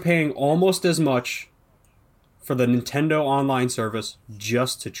you're paying almost as much for the Nintendo Online service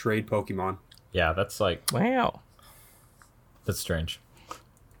just to trade Pokemon. Yeah, that's like Wow. That's strange.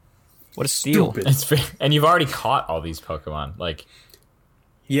 What a steal. Stupid. And you've already caught all these Pokemon. Like,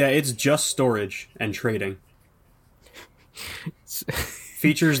 Yeah, it's just storage and trading.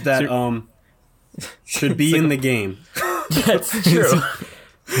 Features that should be in the game. that's true.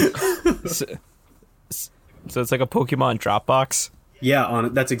 So it's like a Pokemon Dropbox. Yeah,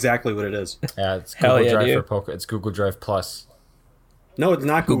 that's exactly what it is. Yeah, it's Hell Google yeah, Drive dude. for Poke. It's Google Drive Plus. No, it's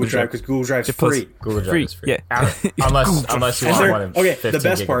not Google Drive because Google Drive's free. Google Drive Free, is free. yeah. Unless you want one of Okay, 15 the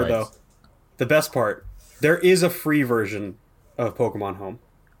best part gigabytes. though. The best part. There is a free version of Pokemon Home.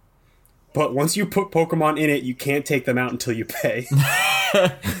 But once you put Pokemon in it, you can't take them out until you pay.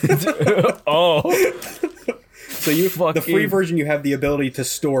 Oh. So the free version, you have the ability to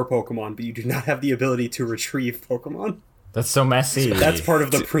store Pokemon, but you do not have the ability to retrieve Pokemon. That's so messy. That's part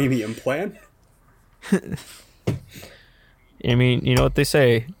of the premium plan. I mean, you know what they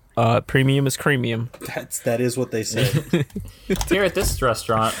say. Premium is creamium. That is what they say. Here at this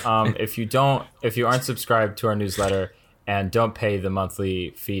restaurant, if you aren't subscribed to our newsletter and don't pay the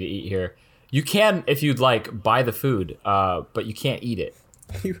monthly fee to eat here, you can, if you'd like, buy the food, but you can't eat it.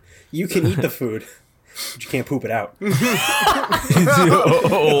 You can eat the food, but you can't poop it out.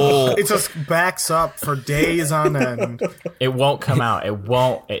 It just backs up for days on end. It won't come out. It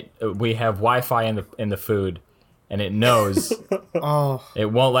won't. We have Wi-Fi in the food, and it knows. Oh,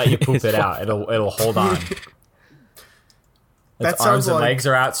 It won't let you poop it out. It'll hold on. That Its sounds arms and like- legs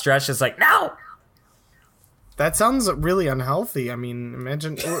are outstretched. It's like, no. that sounds really unhealthy. I mean,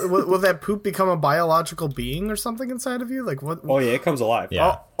 imagine will that poop become a biological being or something inside of you? Like what? Oh yeah, it comes alive.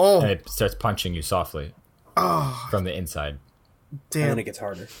 Yeah. Oh. And it starts punching you softly. From the inside. And Damn. then it gets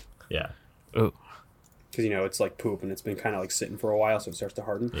harder. Yeah. Oh. Because, it's like poop, and it's been kind of like sitting for a while, so it starts to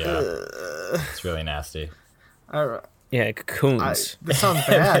harden. Yeah. It's really nasty. Yeah, cocoons. This sounds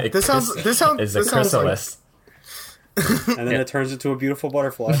bad. This sounds. It's a This sounds like, chrysalis. And then it turns into a beautiful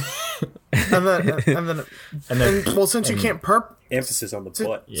butterfly. and then well, since you can't Emphasis on the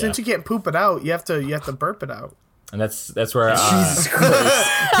butt. Yeah. since you can't poop it out, you have to burp it out. And that's where Jesus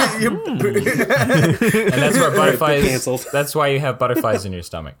Christ. and that's where butterflies. Cancelled. That's why you have butterflies in your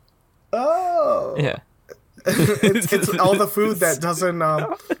stomach. Oh, Yeah. it's all the food that doesn't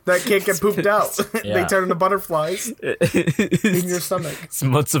that can't get pooped out. Yeah. They turn into butterflies in your stomach. It's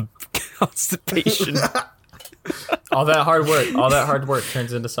months of constipation. All that hard work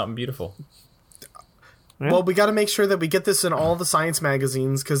turns into something beautiful. Well, we got to make sure that we get this in all the science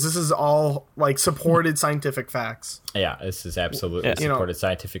magazines because this is all like supported scientific facts. Yeah, this is absolutely Yeah. supported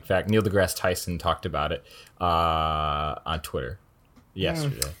scientific fact. Neil deGrasse Tyson talked about it on Twitter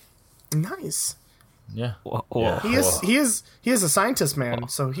yesterday. Nice. Yeah. Whoa. Yeah. He is a scientist man,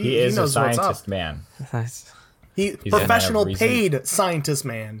 so He he is a knows what's scientist up. man. Nice. He a man of professional reason. paid scientist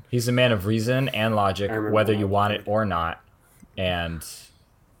man. He's a man of reason and logic, I remember whether when you I was want a it kid. or not. And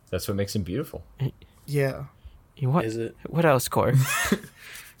that's what makes him beautiful. Yeah. What Is it? What else, Corey?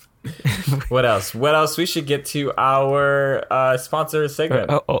 What else? We should get to our sponsor segment.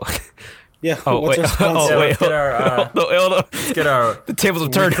 Yeah, Oh, what's wait. our sponsor? Oh, Yeah, wait. let's get our No, hold on. let's get our The tables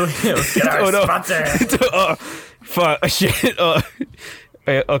have turned. let's get our Oh, no. sponsor. Fuck. Shit.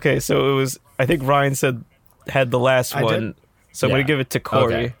 Okay, so it was. I think Ryan said had the last I one, did? so I'm gonna Yeah. give it to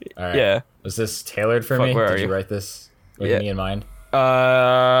Corey. Okay. All right. Yeah. Was this tailored for Fuck, me? where Did are you you? write this with Yeah. me in mind?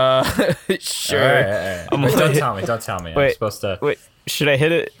 Sure. All right. I'm Wait, like- don't tell me. I'm Wait. supposed to. Wait, should I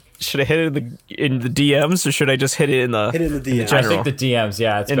hit it? Should I hit it in the DMs or should I just hit it in the? Hit it in the DM. I general. think the DMs.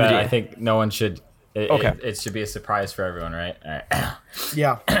 Yeah, it's In the better. DM. I think no one should. Okay. It should be a surprise for everyone, right? All right.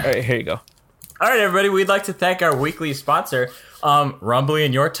 Yeah. All right, here you go. All right, everybody. We'd like to thank our weekly sponsor, Rumbly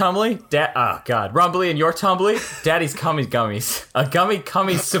and Your Tumbly. Rumbly and Your Tumbly. Daddy's Cummy Gummies, a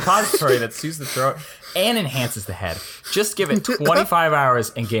gummy suppository that soothes the throat and enhances the head. Just give it 25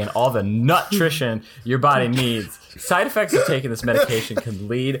 hours and gain all the nutrition your body needs. Side effects of taking this medication can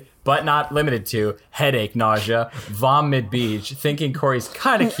lead, but not limited to, headache, nausea, vom mid-beach, thinking Corey's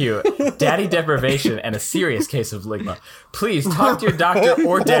kind of cute, daddy deprivation, and a serious case of ligma. Please talk to your doctor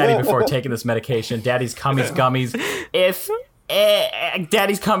or daddy before taking this medication. Daddy's Cummies Gummies.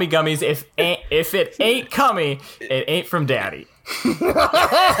 Daddy's Cummy Gummies. If it ain't cummy, it ain't from daddy.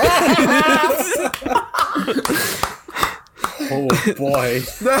 Oh boy,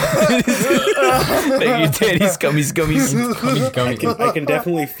 Thank you, Daddy's Gummies. Cummies Gummies. I can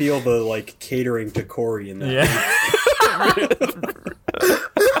definitely feel the like catering to Corey in that. Yeah.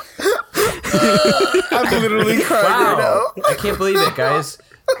 I'm literally crying right Wow. now. I can't believe it, guys.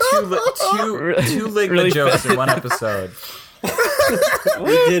 Two Ligma Really jokes in one episode. We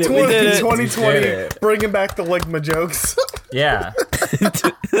did it. We did it. 2020, Did it. bringing back the Ligma jokes. Yeah.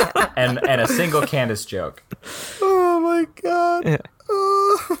 and a single Candace joke. Oh my god. Yeah.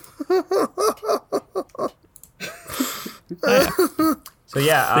 So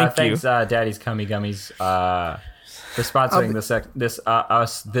yeah, Thank thanks Daddy's Cummy Gummies for sponsoring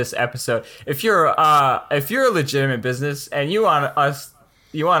this episode. If you're a legitimate business and you want us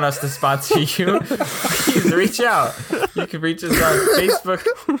to sponsor you, please reach out. You can reach us on Facebook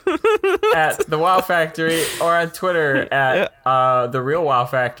at The Wow Factory, or on Twitter at The Real Wow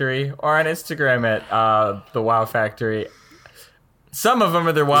Factory, or on Instagram at The Wow Factory. Some of them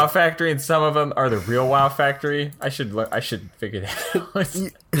are The Wow Factory, and some of them are The Real Wow Factory. I should figure that out.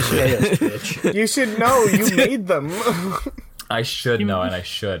 Yes, bitch. You should know you made them. I should know, and I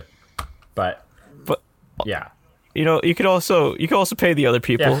should, but yeah. You know, you could also pay the other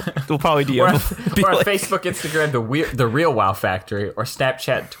people. Yeah. They'll probably Or on, DM. Be or on like, Facebook, Instagram, the Real Wow Factory, or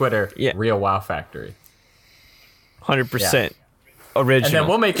Snapchat, Twitter, Yeah. Real Wow Factory. 100% original. And then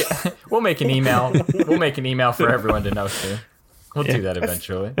we'll make an email. We'll make an email for everyone to know soon. We'll do that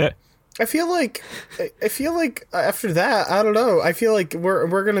eventually. I feel like after that, I don't know. I feel like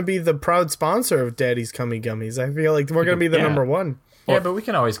we're gonna be the proud sponsor of Daddy's Cummy Gummies. I feel like we're gonna be the Yeah. number one. Yeah, but we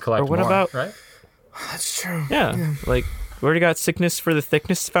can always collect or what more, about- right? That's true. yeah, like we already got Sickness for the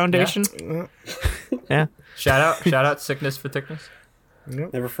Thickness Foundation. Yeah, Shout out Sickness for Thickness.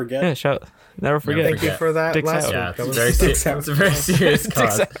 Never forget. yeah. Never forget. Thank you for that Dicks last out. Yeah, week. it's That very was it's a very serious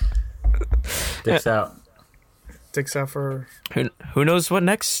cause. out. Dicks out. dicks out for. Who knows what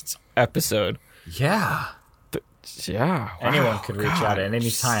next episode? Yeah. Yeah, Anyone could reach out at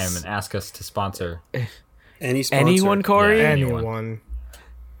any time and ask us to sponsor Any sponsor. anyone, Corey? Yeah. Anyone.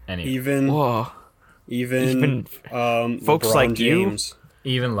 any. Even Whoa, even folks LeBron like you? James.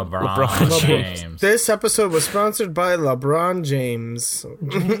 Even LeBron LeBron James. This episode was sponsored by LeBron James.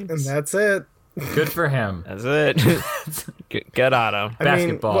 And that's it. Good for him. that's it. Get on him. I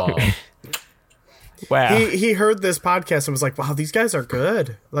mean, Basketball. Wow. He heard this podcast and was like, "Wow, these guys are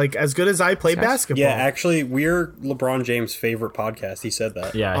good. Like as good as I play basketball." Yeah, actually, we're LeBron James' favorite podcast. He said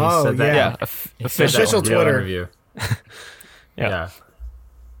that. Yeah, he Oh, said that. yeah. He said that Official in the Twitter. interview. Yeah.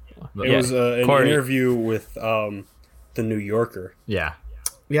 It was an Corey. interview with the New Yorker. Yeah.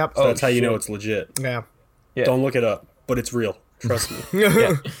 Yep. So that's how you know shit. it's legit. Yeah. Yeah. Don't look it up, but it's real. Trust me.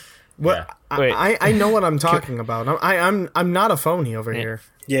 Yeah. What? Yeah. Wait. I know what I'm talking about. I'm not a phony over here.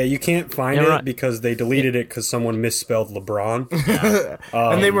 Yeah, you can't find Yeah, it right. because they deleted it because someone misspelled LeBron.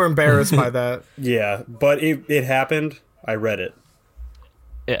 And they were embarrassed by that. Yeah, but it happened. I read it.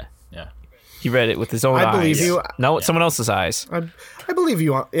 Yeah. Yeah. He read it with his own eyes. I believe you. No, someone else's eyes. I believe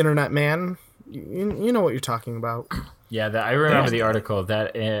you, internet man. You know what you're talking about. Yeah, I remember the article.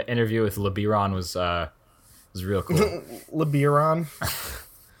 That interview with LeBron was real cool. Liberon.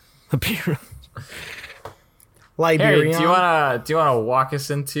 Harry, Liberian. do you wanna walk us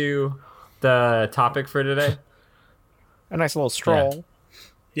into the topic for today? A nice little stroll.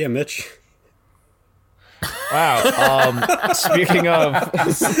 Yeah, Mitch. Wow. Speaking of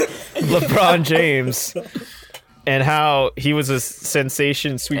LeBron James and how he was a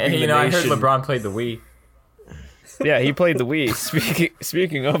sensation sweeping And, the I heard nation. LeBron played the Wii. Yeah, he played the Wii.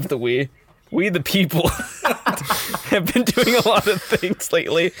 Speaking of the Wii, we the people have been doing a lot of things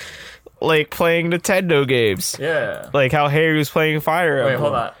lately. like playing Nintendo games. Yeah. Like how Harry was playing Fire Wait,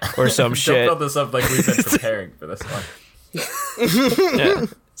 Emblem hold on. or some shit. Don't build this up like we've been preparing for this one. Yeah.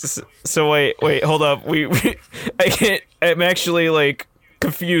 So wait, hold up. I can't. I'm actually like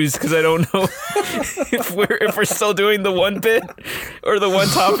confused because I don't know if we're still doing the one bit or the one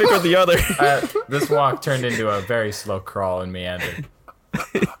topic or the other. This walk turned into a very slow crawl and meandered.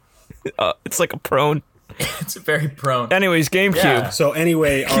 It's like a prone. It's very prone. Anyways, GameCube. Yeah. So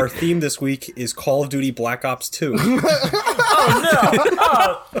anyway, our theme this week is Call of Duty Black Ops 2.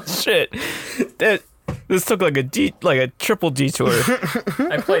 Shit. This took like a triple detour.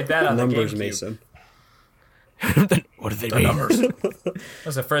 I played that on Numbers, the GameCube. Mason. What do they mean? Numbers. That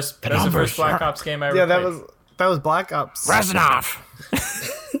was the first Black Ops game I ever played. that was Black Ops. Razanov.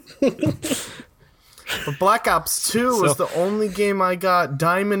 But Black Ops 2 was the only game I got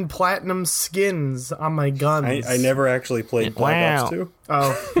diamond platinum skins on my guns. I never actually played Black Ops 2.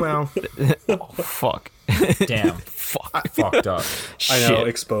 Oh, well. Oh, fuck. Damn. Fucked up. I know, Shit.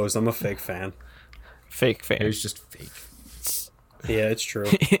 exposed. I'm a fake fan. Fake It fan. was just fake. Yeah, it's true.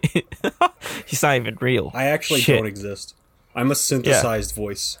 He's not even real. I actually Shit. don't exist. I'm a synthesized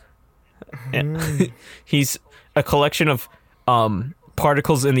voice. Yeah. He's a collection of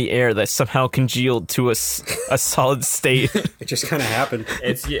particles in the air that somehow congealed to a solid state. It just kind of happened.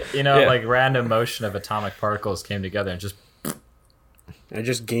 It's Yeah. like random motion of atomic particles came together and just I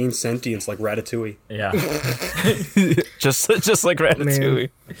just gained sentience like Ratatouille. yeah. just like Ratatouille.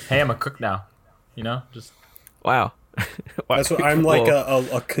 Hey, I'm a cook now. Just Wow. That's what I'm like Whoa.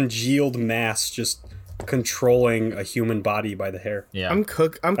 a congealed mass just controlling a human body by the hair. yeah. I'm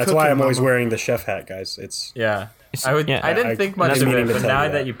cooking. That's why I'm always wearing the chef hat, guys. It's Yeah. Yeah. I didn't think much I'm of it, meaning to but tell now you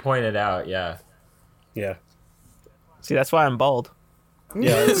that that. you pointed out, yeah. yeah. See, that's why I'm bald.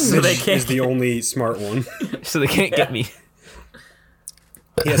 Yeah, So they Mitch can't is the only smart one. So they can't get me.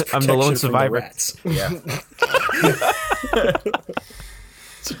 He has I'm the lone protection from survivor. rats. Yeah.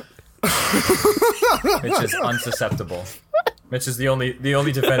 Mitch is unsusceptible. Mitch is the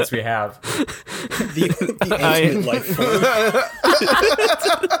only defense we have. The ultimate life form.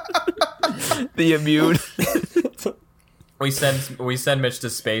 The immune. We send Mitch to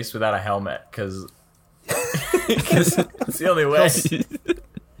space without a helmet because it's the only way.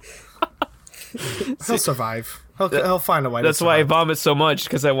 He'll survive. He'll find a way. That's to why I survive. vomit so much,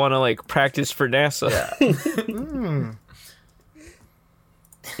 because I want to like practice for NASA.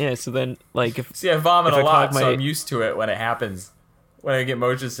 Yeah, so then like if See, I vomit If a I lot, clog so my- I'm used to it when it happens. When I get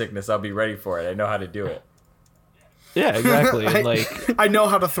motion sickness, I'll be ready for it. I know how to do it. yeah, exactly. And, like I know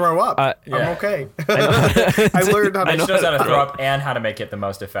how to throw up. Yeah. I'm okay. I learned how to. Mitch knows how to throw up and how to make it the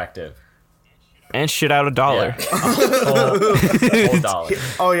most effective. and shit out a dollar. Yeah. A whole dollar.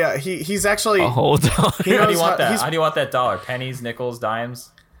 Oh yeah, he's actually. A whole dollar. He How do knows you want that? he's- How do you want that dollar? Pennies, nickels, dimes?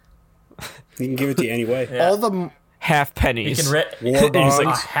 You can give it to you anyway. Yeah. all the Half You pennies. War can He's bonds. like,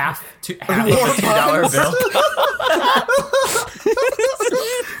 a half of a $2 bill,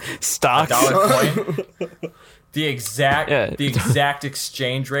 Stocks. dollar coin, the Yeah. exact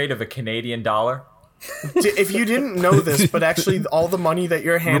exchange rate of a Canadian dollar. if you didn't know this, but actually all the money that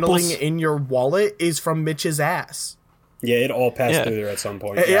you're handling Ripples. in your wallet is from Mitch's ass. Yeah, it all passed Yeah. through there at some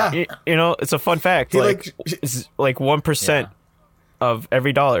point. Yeah. You know, it's a fun fact. He, Like, like- it's like 1% of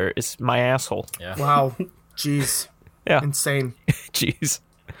every dollar is my asshole. Yeah. Wow, jeez, Yeah. insane. Jeez.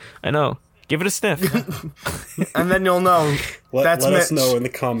 I know. Give it a sniff. And then you'll know that's let Mitch. us know in the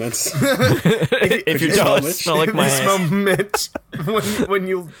comments. If your you smell dollars Mitch? smell like my You smell ass. Mitch when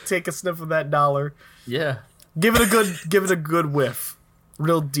you take a sniff of that dollar. Yeah. Give it a good whiff,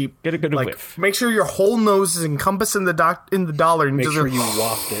 real deep. Get a good Like, whiff. make sure your whole nose is encompassed in the dollar, and Make just sure you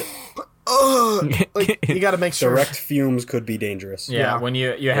waft it. you got to make sure. Direct fumes could be dangerous. Yeah, Yeah. when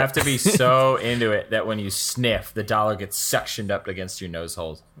you have to be so into it that when you sniff, the dollar gets suctioned up against your nose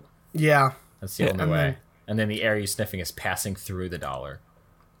holes. Yeah, That's the only and way. then- And then the air you're sniffing is passing through the dollar.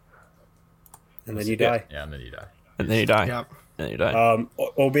 And then you die. Yeah, and then you die. And then you die. yeah. And then you die.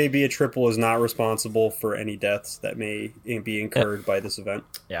 Oh Baby a Triple is not responsible for any deaths that may be incurred by this event.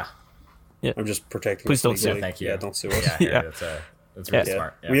 Yeah. I'm just protecting Please us don't sue. legally. Thank you. Yeah, don't sue us. Yeah, Yeah. that's really Yeah.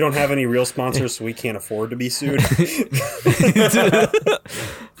 smart. Yeah. We don't have any real sponsors, so we can't afford to be sued.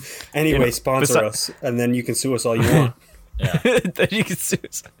 Anyway, sponsor us, and then you can sue us all you want. Then you can sue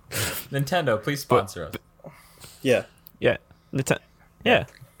us. Nintendo, please sponsor us. Yeah. Yeah. Yeah.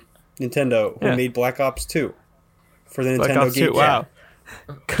 Nintendo, who Yeah. made Black Ops 2 for the Black Nintendo Ops 2. Gamecube. Wow.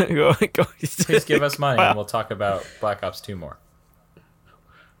 go. Please give us money Wow. and we'll talk about Black Ops 2 more.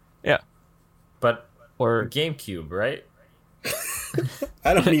 Yeah. But Or GameCube, right?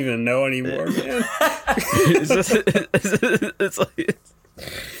 I don't even know anymore, man. it's like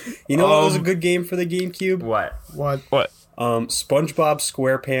You know what was a good game for the GameCube? What? What? SpongeBob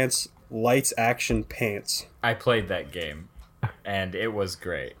SquarePants Lights Action Pants. I played that game, and it was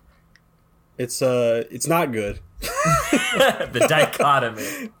great. It's not good. The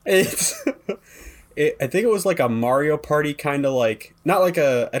dichotomy. I think it was like a Mario Party kind of like, not like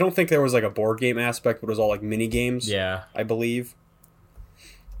a, I don't think there was like a board game aspect, but it was all like mini games. Yeah. I believe.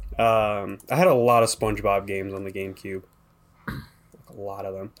 I had a lot of SpongeBob games on the GameCube. A lot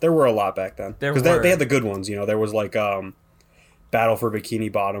of them. There were a lot back then. Because they had the good ones, you know. There was like Battle for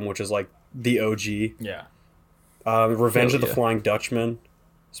Bikini Bottom, which is like the OG. Yeah. Revenge of the Flying Dutchman.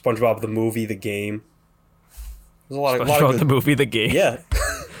 SpongeBob the movie, the game. There's a lot of SpongeBob good... the movie, the game. Yeah.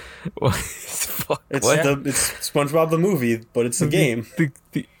 It's SpongeBob the movie, but it's the game.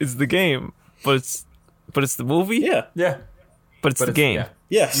 It's the game, but it's the movie. Yeah. Yeah. But it's the game. Yeah.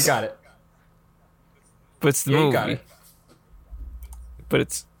 Yes. You got it. But it's the movie. You got it. But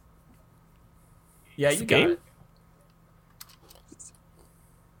it's Yeah, it's you the got game? it.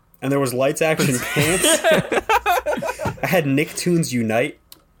 And there was Lights Action Pants. I had Nicktoons Unite.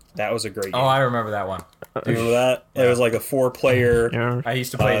 That was a great game. Oh, I remember that one. Do you remember that? It was like a 4-player. Yeah. I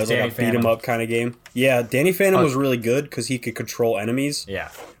used to play It as was like Danny a beat 'em Phantom. up kind of game. Yeah, Danny Phantom was really good because he could control enemies. Yeah.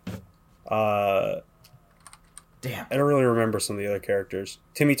 Damn. I don't really remember some of the other characters.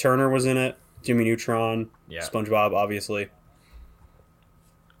 Timmy Turner was in it. Jimmy Neutron. Yeah. SpongeBob, obviously.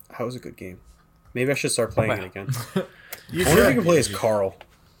 That was a good game. Maybe I should start playing it again. You I wonder if you should. can play as Carl.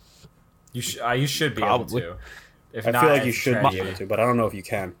 You should be Probably. able to. If I not, feel like you it's should be tragedy. able to, but I don't know if you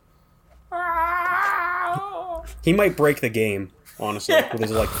can. He might break the game, honestly, with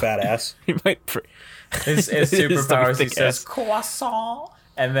his like fat ass. He might. His His superpowers, he thick says ass. croissant,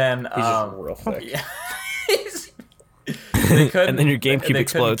 and then He's just real thick. yeah. They couldn't- And then your GameCube they couldn't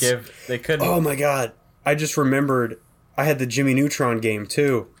explodes. They couldn't. Oh my god! I just remembered. I had the Jimmy Neutron game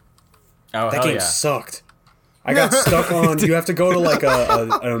too. Oh, That hell game yeah. sucked. I got stuck on. You have to go to like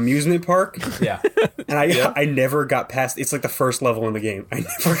an amusement park, Yeah. and I never got past. It's like the first level in the game. I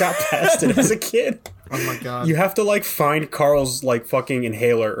never got past it as a kid. Oh my god. You have to like find Carl's like fucking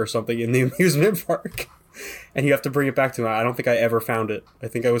inhaler or something in the amusement park, and you have to bring it back to him. I don't think I ever found it. I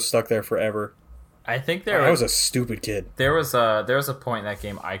think I was stuck there forever. I think I was a stupid kid. there was a point in that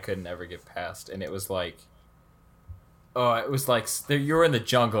game I could never get past, and it was like you were in the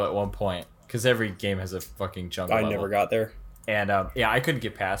jungle at one point because every game has a fucking jungle. I level. never got there. And yeah, I couldn't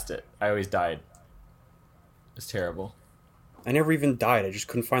get past it. I always died. It's terrible. I never even died. I just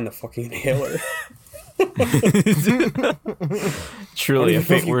couldn't find the fucking inhaler. Truly, I a don't even know if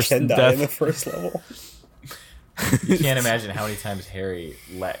fate you worse can than die in the death. first level. You can't imagine how many times Harry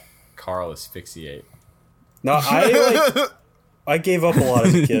let Carl asphyxiate. No, I gave up a lot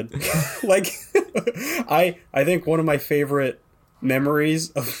as a kid. Like, I think one of my favorite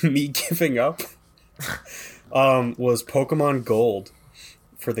memories of me giving up was Pokemon Gold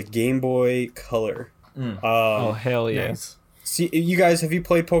for the Game Boy Color. Oh hell yeah! Nice. See, you guys, have you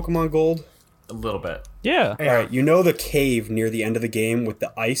played Pokemon Gold? A little bit. Yeah. Yeah. All right, you know the cave near the end of the game with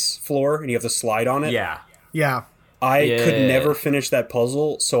the ice floor, and you have to slide on it. Yeah. Yeah. I Yeah. could never finish that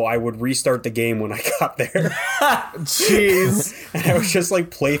puzzle, so I would restart the game when I got there. Jeez. And I would just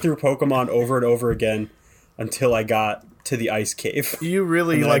like play through Pokemon over and over again until I got to the ice cave. You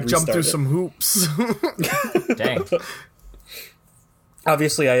really And then like I'd jumped through restart some hoops. Dang.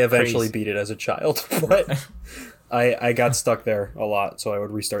 Obviously, I eventually Crazy. beat it as a child, but I got stuck there a lot, so I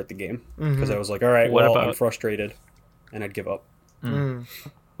would restart the game because I was like, all right, What well, about- I'm frustrated, and I'd give up.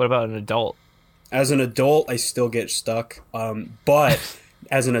 What about an adult? As an adult, I still get stuck, but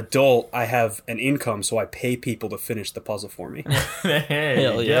as an adult, I have an income, so I pay people to finish the puzzle for me. There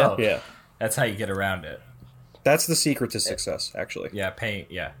Hell you yeah. go. Yeah, That's how you get around it. that's the secret to success, actually. Yeah, pay.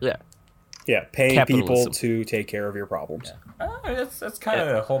 Yeah. Yeah. Yeah, paying people Capitalism. to take care of your problems. That's kind of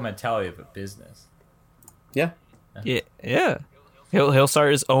the whole mentality of a business. Yeah. Yeah. Yeah. He'll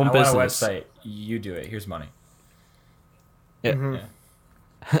start his own I business. want a website. You do it. Here's money. Yeah.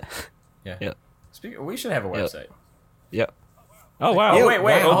 Yeah. Yeah. We should have a website. Yeah. Oh wow. Oh, wait,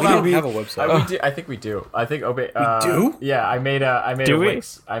 wow, hold we on. don't have a website. We do, I think we do. I think do? Yeah, I made a Do we?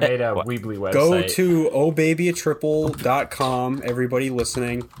 Wix. I made a What? Weebly website. Go to ohbabyatriple.com, everybody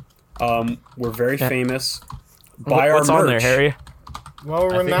listening. We're very famous. Buy our What's merch. on there, Harry? Well,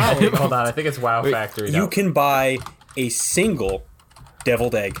 we're I now. think, hold on. I think it's Wow Factory. You now. can buy a single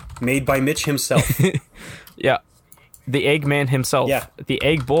deviled egg made by Mitch himself. Yeah. The Eggman himself. Yeah. The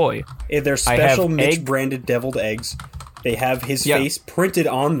Egg Boy. They're I have special Mitch egg- branded deviled eggs. They have his Yeah. face printed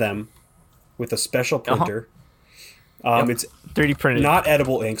on them with a special printer. It's 3D printed. not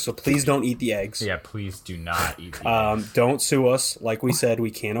edible ink, so please don't eat the eggs. Yeah, please do not eat the eggs. Don't sue us. Like we said,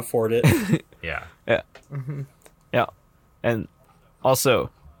 we can't afford it. Yeah. Yeah. Yeah. And also,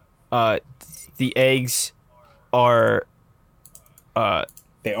 the eggs are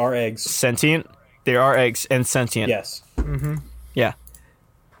They are eggs. sentient. They are eggs and sentient. Yes. Yeah.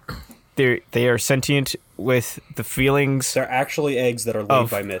 They are sentient with the feelings. They're actually eggs that are laid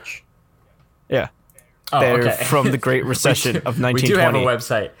by Mitch. Yeah. Oh, They're okay. from the Great Recession of 1920. We do have a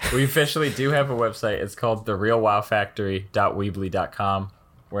website. We officially do have a website. It's called therealwowfactory.weebly.com.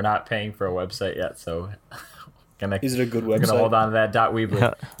 We're not paying for a website yet, so Is it a good we're website? gonna hold on to that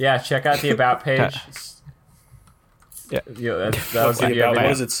 .weebly. Yeah, check out the about page. Yeah. What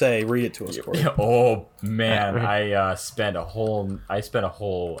does it say? Read it to us, Corey. Oh man, I spent a whole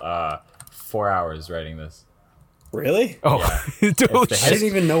 4 hours writing this. Really? Oh, the I didn't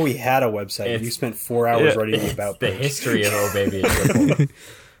even know we had a website. You spent 4 hours writing the about the page. history of Oh Baby and Triple.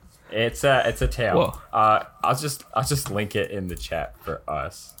 It's a tale. Whoa. I'll just link it in the chat for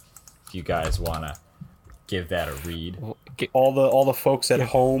us if you guys wanna give that a read. All the folks at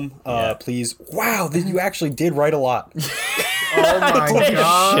home, please. Wow, you actually did write a lot. Oh my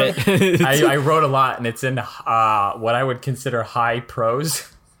god. Shit. I wrote a lot, and it's in what I would consider high prose.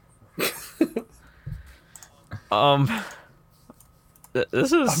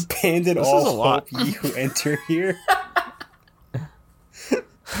 This is Abandon This all is a lot. hope you enter here.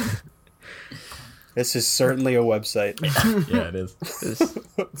 This is certainly a website. Yeah, it is.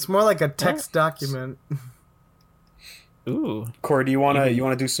 It's more like a text document. Ooh. Corey, do you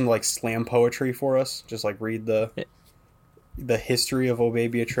wanna do some like slam poetry for us? Just like read the history of Oh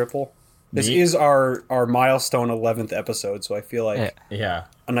Baby a Triple. This is our milestone 11th episode, so I feel like Yeah.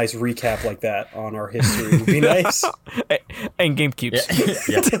 a nice recap like that on our history would be nice. And GameCubes.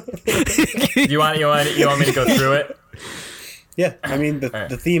 Yeah. You want me to go through it? Yeah, I mean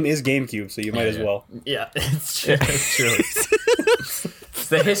the theme is GameCube, so you might as well. Yeah, it's true. It's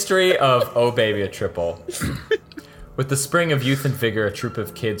the history of Oh Baby a Triple. With the spring of youth and vigor, a troop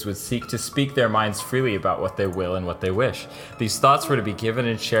of kids would seek to speak their minds freely about what they will and what they wish. These thoughts were to be given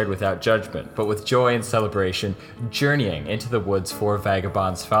and shared without judgment, but with joy and celebration. Journeying into the woods, 4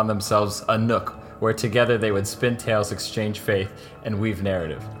 vagabonds found themselves a nook where together they would spin tales, exchange faith, and weave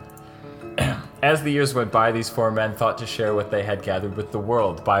narrative. As the years went by, these 4 men thought to share what they had gathered with the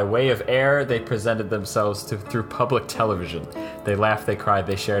world. By way of air, they presented themselves through public television. They laughed, they cried,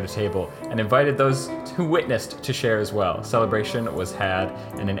 they shared a table, and invited those who witnessed to share as well. Celebration was had,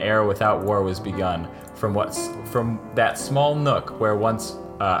 and an era without war was begun. From that small nook where once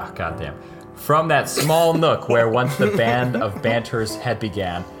the band of banters had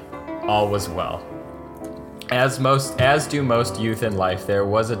began, all was well. As do most youth in life, there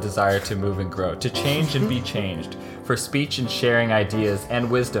was a desire to move and grow, to change and be changed. For speech and sharing ideas and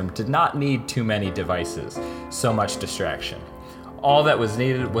wisdom did not need too many devices, so much distraction. All that was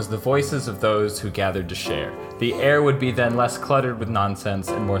needed was the voices of those who gathered to share. The air would be then less cluttered with nonsense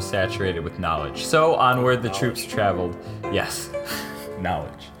and more saturated with knowledge. So onward the troops traveled. Yes,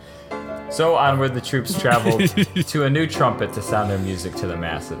 knowledge. So onward the troops traveled to a new trumpet to sound their music to the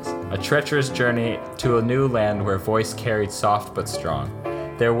masses. A treacherous journey to a new land where voice carried soft but strong.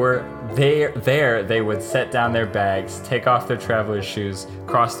 There they would set down their bags, take off their traveler's shoes,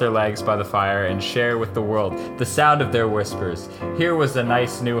 cross their legs by the fire, and share with the world the sound of their whispers. Here was a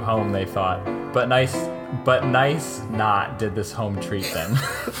nice new home, they thought, but nice not did this home treat them.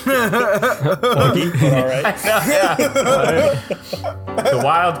 Funky, but all right. The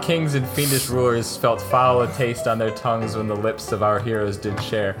wild kings and fiendish rulers felt foul a taste on their tongues when the lips of our heroes did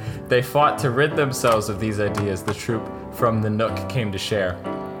share. They fought to rid themselves of these ideas the troop from the nook came to share.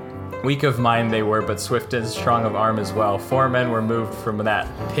 Weak of mind they were, but swift and strong of arm as well. 4 men were moved from that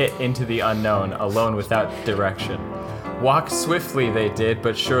pit into the unknown, alone without direction. Walk swiftly they did,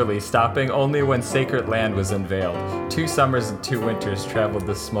 but surely, stopping only when sacred land was unveiled. 2 summers and 2 winters traveled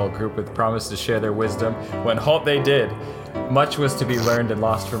this small group with promise to share their wisdom. When halt they did, much was to be learned and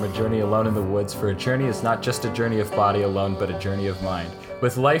lost from a journey alone in the woods, for a journey is not just a journey of body alone, but a journey of mind.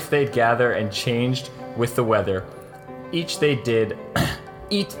 With life they'd gather and changed with the weather. Eat they did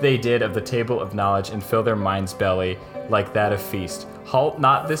of the table of knowledge and fill their mind's belly like that of feast. Halt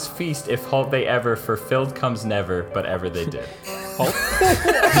not this feast if halt they ever, for filled comes never, but ever they did. Halt.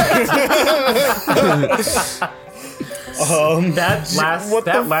 That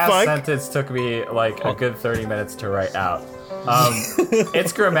last sentence took me like a good 30 minutes to write out.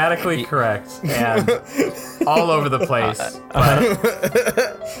 It's grammatically correct and all over the place, but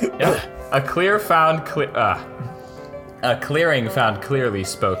a clear found A clearing found clearly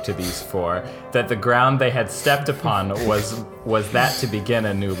spoke to these four, that the ground they had stepped upon was that to begin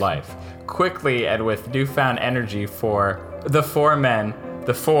a new life. Quickly and with newfound energy the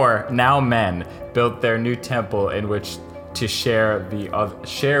four now men, built their new temple in which to share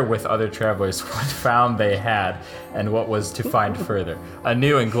with other travelers what found they had and what was to find further. A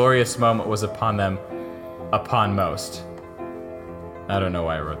new and glorious moment was upon most. I don't know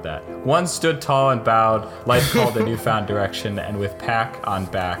why I wrote that. One stood tall and bowed, life called a newfound direction, and with pack on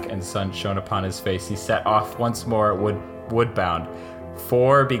back and sun shone upon his face, he set off once more woodbound.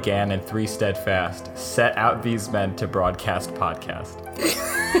 4 began and 3 steadfast. Set out these men to broadcast podcast.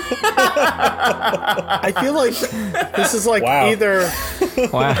 I feel like this is like either.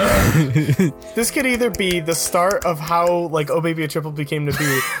 Wow. This could either be the start of how like Oh Baby a Triple became to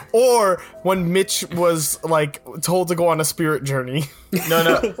be, or when Mitch was like told to go on a spirit journey.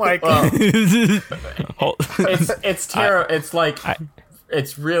 No. Like it's terrible. It's like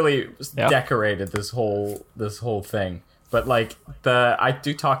it's really decorated this whole thing. But like I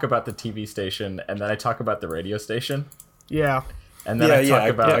do talk about the TV station, and then I talk about the radio station. Yeah. And then I talk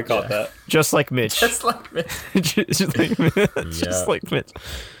about I caught that. Just like Mitch. Just like Mitch. Just like Mitch.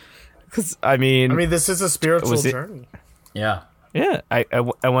 Because I mean, this is a spiritual journey. Yeah. Yeah. I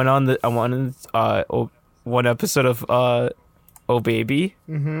went on one episode of Oh Baby.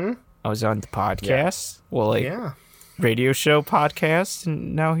 Mm-hmm. I was on the podcast. Yeah. Well, radio show podcast,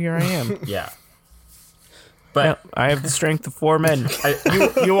 and now here I am. Yeah. But I have the strength of 4 men.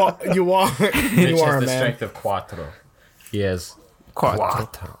 You are Mitch has the strength of cuatro. He has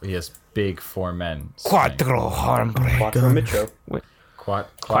Quattro. He has big 4 men. Quattro hombre. Quattro Micho.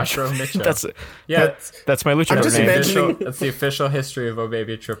 Quattro Micho. That's my luchador name. That's the official history of Oh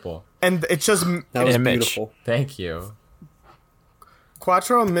Baby Triple. And it's just That was Mitch. beautiful. Thank you.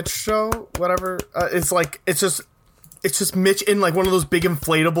 Quattro Micho, whatever. It's like it's just Mitch in like one of those big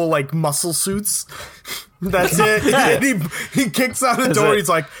inflatable like muscle suits. That's it. And he kicks out a door. He's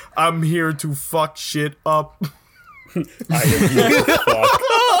like, "I'm here to fuck shit up." I am here to fuck.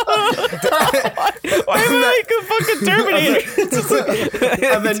 I'm like a fucking Terminator.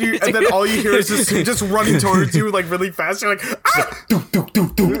 and then all you hear is just running towards you like really fast. You're like, ah!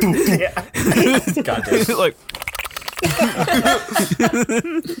 God damn. Like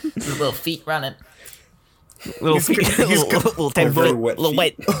His little feet running. little feet, little very wet little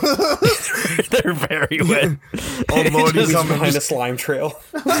wet. They're very wet. Oh Lord, he's coming Behind a slime trail.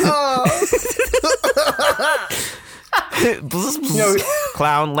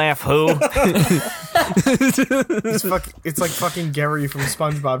 Clown laugh who? It's like fucking Gary from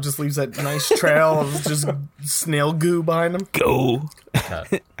SpongeBob just leaves that nice trail of just snail goo behind him. Go.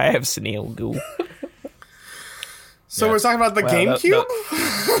 I have snail goo. So we're talking about the GameCube?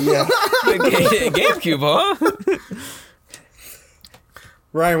 Yeah. The GameCube, huh?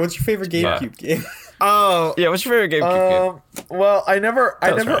 Ryan, what's your favorite GameCube game? Oh, Yeah, what's your favorite GameCube game? well, I never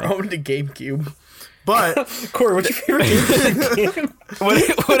Ryan. owned a GameCube, but Corey, what's your favorite GameCube game?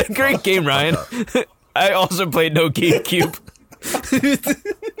 What a great game, Ryan. I also played no GameCube.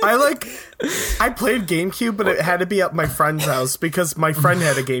 I played GameCube, but it had to be at my friend's house because my friend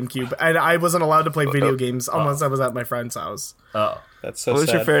had a GameCube, and I wasn't allowed to play video games unless I was at my friend's house. Oh. That's so What was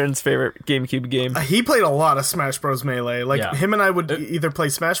sad. your friend's favorite GameCube game? He played a lot of Smash Bros. Melee. Him and I would either play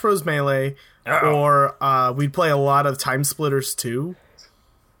Smash Bros. Melee or we'd play a lot of Time Splitters 2.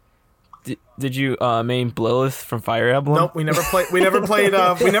 Did you main Lilith from Fire Emblem? Nope, we never played. We never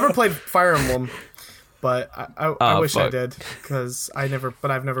played Fire Emblem. But I wish I did because I've never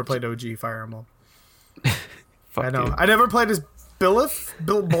played OG Fire Emblem. Fuck I know. you. I never played as Blythe.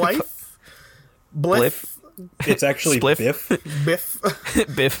 Bliff. It's actually Spliff. Biff.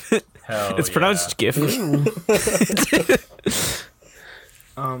 Biff. Biff. Hell It's pronounced GIF.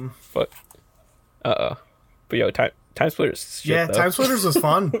 Fuck. But yo, Time Splitters. is shit, Yeah, though. Time Splitters was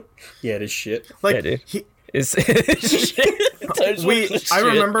fun. Yeah, it is shit. Like Yeah, dude. he, It's shit. I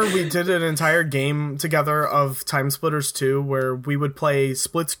remember we did an entire game together of Time Splitters 2 where we would play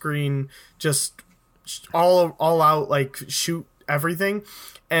split screen, just all out, like shoot everything,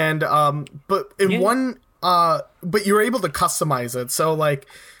 and but in one but you were able to customize it, so like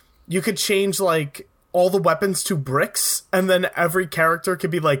you could change like all the weapons to bricks, and then every character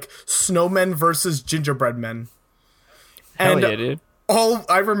could be like snowmen versus gingerbread men. Hell And yeah, dude.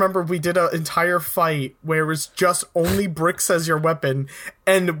 I remember we did an entire fight where it was just only bricks as your weapon,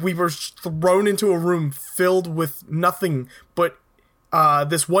 and we were thrown into a room filled with nothing but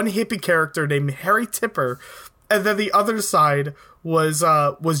this one hippie character named Harry Tipper, and then the other side was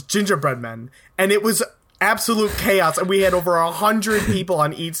gingerbread men, and it was absolute chaos, and we had over 100 people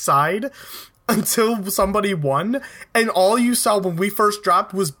on each side. until somebody won, and all you saw when we first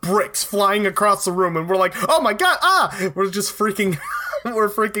dropped was bricks flying across the room, and we're like, oh my god, we're just freaking we're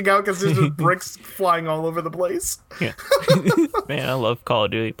freaking out because there's just bricks flying all over the place. Yeah. Man, I love Call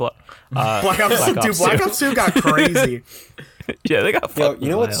of Duty. Black Ops 2 got crazy. Yeah, they got Yo, you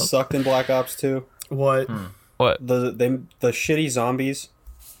know what sucked in Black Ops 2? What? What? The shitty zombies.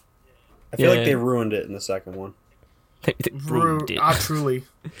 I feel like they ruined it in the second one. They ruined it. Truly.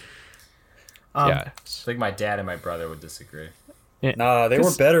 Yeah. I think my dad and my brother would disagree. Yeah. Nah, they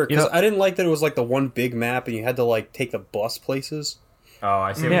were better because you know, I didn't like that it was like the one big map and you had to like take the bus places. Oh,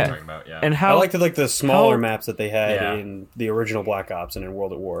 I see what you're talking about. Yeah, And I liked the smaller maps that they had Yeah. in the original Black Ops and in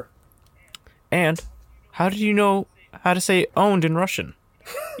World at War. And how did you know how to say owned in Russian?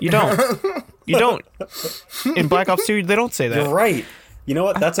 You don't. You don't. In Black Ops 2, they don't say that. You're right. You know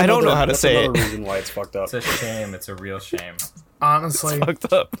what? That's I don't know how to say another reason why it's fucked up. it's a shame. It's a real shame. Honestly.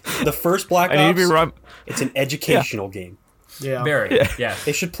 Fucked up. The first Black I need to be Ops, it's an educational game. Yeah. Very. Yeah. Yes.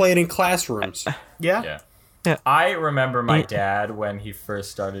 They should play it in classrooms. Yeah. Yeah. I remember my dad when he first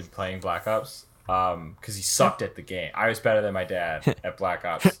started playing Black Ops, because he sucked at the game. I was better than my dad at Black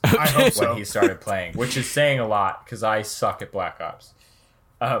Ops I hope when so. he started playing, which is saying a lot because I suck at Black Ops.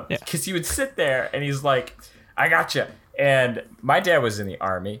 Because he would sit there and he's like, I gotcha. And my dad was in the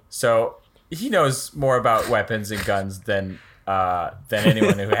army, so he knows more about weapons and guns than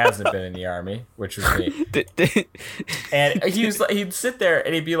anyone who hasn't been in the army, which was me. And he'd sit there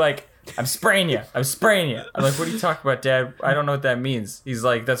and he'd be like, I'm spraying you. I'm like, what are you talking about, Dad? I don't know what that means. He's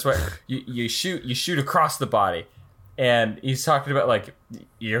like, that's what you shoot across the body. And he's talking about like,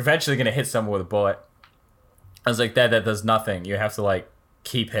 you're eventually going to hit someone with a bullet. I was like, Dad, that does nothing. You have to like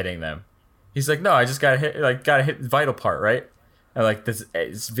keep hitting them. He's like, no, I just gotta hit the vital part, right? I'm like, this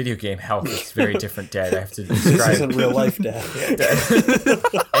it's video game health. It's very different, Dad. I have to describe. This isn't real life, Dad.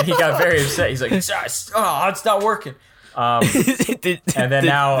 And he got very upset. He's like, oh, it's not working. And then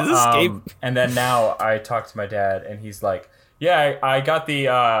now I talk to my dad, and he's like, yeah, I got the.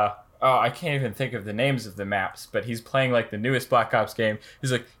 I can't even think of the names of the maps, but he's playing like the newest Black Ops game.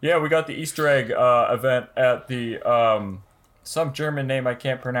 He's like, yeah, we got the Easter egg event at the some German name I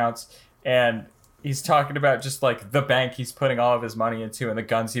can't pronounce, and he's talking about just like the bank he's putting all of his money into, and the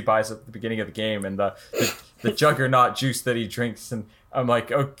guns he buys at the beginning of the game, and the juggernaut juice that he drinks, and I'm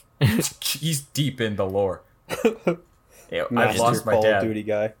like, oh, he's deep in the lore. I've lost my Call dad. of Duty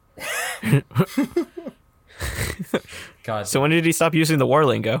guy. God. So when did he stop using the war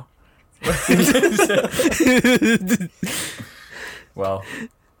lingo? Well,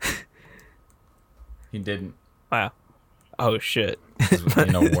 he didn't. Wow. Oh shit. You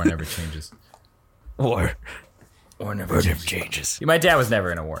know, war never changes. War Never changes. My dad was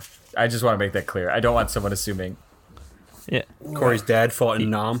never in a war. I just want to make that clear. I don't want someone assuming. Yeah. Corey's dad fought in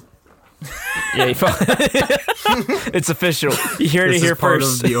Nam. Yeah, he fought. It's official. You heard it This here is part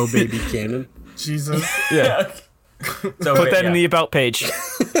first. of the Oh Baby canon. Jesus. Yeah. So, Put that in the about page. You gotta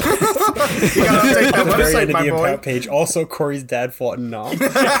update that Very website, end of my the boy. about page. Also, Corey's dad fought in Nam.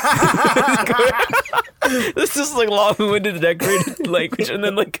 This is like long-winded decorated language, and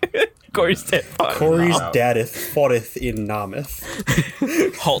then like Corey's dead. Corey's dadeth faughteth in Nameth.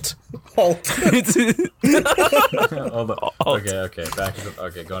 Halt. Halt. Hold on. Okay. Back to the.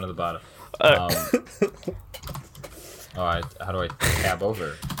 Okay, going to the bottom. All right. How do I tab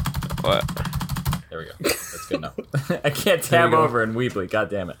over? What? There we go. That's good enough. I can't tab over in Weebly. God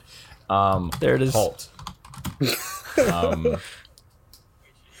damn it. There it is. Halt.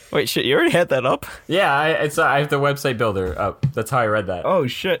 Wait, shit! You already had that up? Yeah, I have the website builder up. That's how I read that. Oh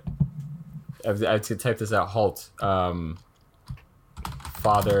shit! I have to type this out. Halt.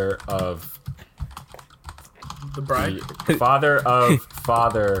 Father of The bride. father of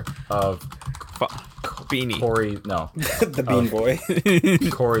Beanie. Corey. No, The Bean Boy.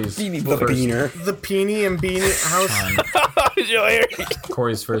 Corey's The Beaner. The Peony and Beanie House.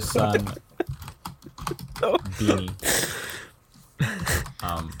 Corey's first son. Beanie.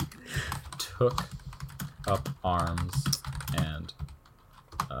 Took up arms and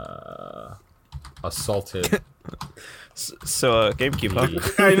assaulted. So, GameCube, huh?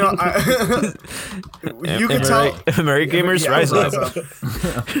 I know. You can tell. Mary Gamers, Yeah, rise up.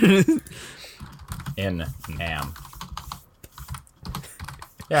 In Nam.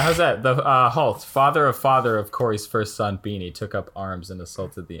 Yeah, how's that? The halt. Father of Corey's first son, Beanie, took up arms and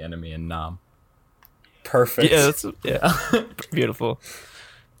assaulted the enemy in Nam. Perfect. Yeah, that's beautiful.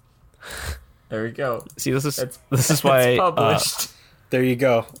 There we go. See, this is It's why published. There you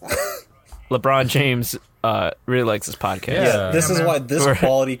go. LeBron James really likes this podcast. Yeah. This is man. why this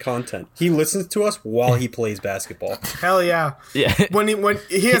quality content. He listens to us while he plays basketball. Hell yeah. Yeah. When he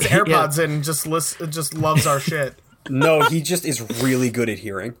has AirPods in, and just loves our shit. No, he just is really good at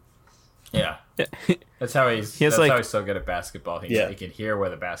hearing. Yeah. That's how he's has, how he's so good at basketball. He Yeah. can hear where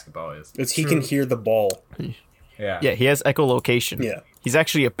the basketball is. He can hear the ball. Yeah. Yeah, he has echolocation. Yeah. He's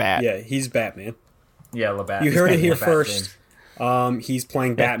actually a bat. Yeah, he's Batman. Yeah, Labatt. You heard it here Labatt first. James. He's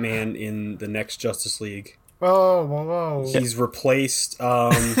playing Batman in the next Justice League. Whoa. He's replaced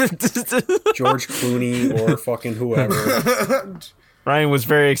George Clooney or fucking whoever. Ryan was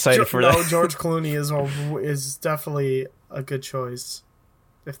very excited for No, that. George Clooney is definitely a good choice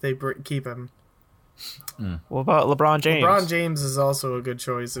if they keep him. What about LeBron James? LeBron James is also a good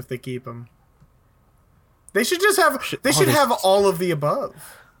choice if they keep him. They should just have. They should have all of the above.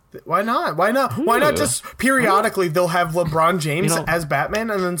 Why not? Why not? Why not just periodically they'll have LeBron James as Batman,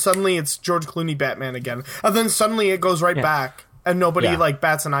 and then suddenly it's George Clooney Batman again, and then suddenly it goes right back, and nobody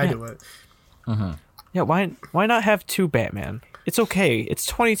bats an eye to it. Yeah, why not have two Batman? It's okay. It's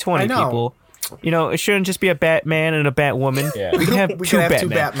 2020, I know. people. It shouldn't just be a Batman and a Batwoman. Yeah. We can have We two could have two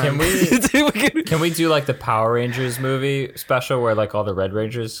Batman. Batman. Can we do like the Power Rangers movie special where like all the Red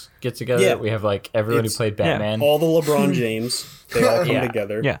Rangers get together? Yeah. We have like everyone who played Batman. All the LeBron James, they all come Yeah.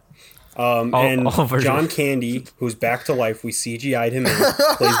 together. Yeah. And all versions. John Candy, who's back to life, we CGI'd him in,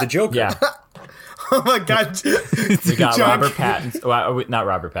 plays the Joker. Yeah. Oh my god! We got John Robert Pattinson. Well, not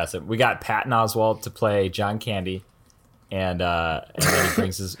Robert Pattinson. We got Patton Oswalt to play John Candy, and then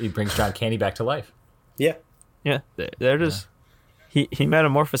he brings John Candy back to life. Yeah. Yeah, there it is. He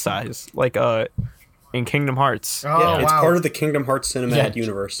metamorphosized like in Kingdom Hearts. Oh Yeah, it's wow! part of the Kingdom Hearts cinematic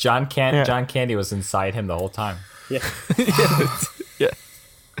universe. John Candy was inside him the whole time. Yeah. Yeah.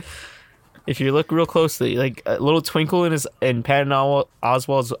 If you look real closely, like a little twinkle in Patton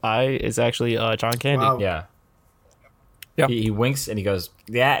Oswalt's eye is actually John Candy. Wow. Yeah. Yeah. He winks and he goes,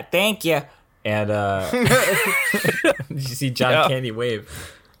 "Yeah, thank you." And you see John Candy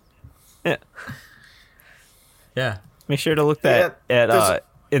wave. Yeah. Yeah. Make sure to look Yeah, at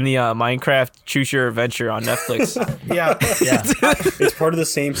in the Minecraft Choose Your Adventure on Netflix. Yeah, Yeah. It's part of the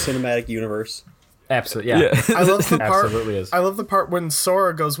same cinematic universe. Absolutely. Yeah. I love the part. Absolutely is. I love the part when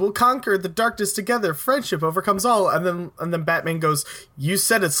Sora goes, "We'll conquer the darkness together. Friendship overcomes all." And then Batman goes, "You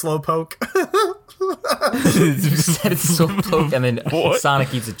said it, Slowpoke." Said it's so slow. And then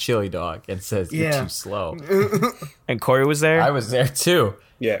Sonic eats a chili dog and says, "You're Yeah. too slow." And Corey was there. I was there too.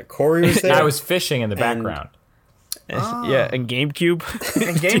 Yeah, Corey was there. I was fishing in the background. Yeah, and GameCube.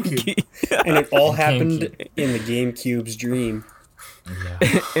 And GameCube. and it all happened in the GameCube's dream.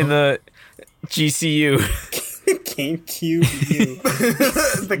 In the GCU. GameCube U.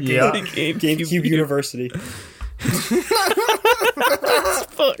 The game. Yeah. GameCube University.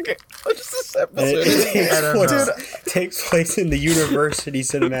 Fuck. What is this And episode? it takes place in the University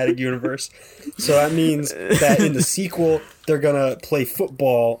cinematic universe. So that means that in the sequel, they're going to play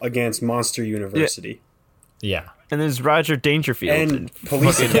football against Monster University. Yeah. And there's Roger Dangerfield. And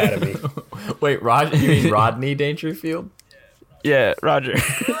Police Academy. Wait, you mean Rodney Dangerfield? Yeah, Roger.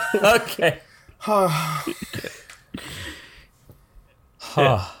 Okay.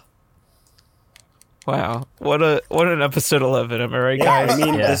 Wow. What an episode 11, am I right, Yeah, guys? I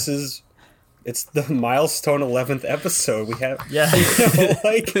mean, Yeah. it's the milestone 11th episode. We have, Yeah. this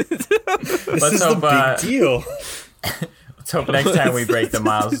Let's is the hope, big deal. Let's hope next time we break the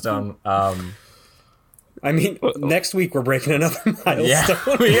milestone. I mean, next week we're breaking another milestone.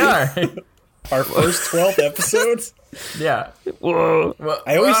 Yeah, we are. Our first 12 episodes. Yeah. Whoa. Well,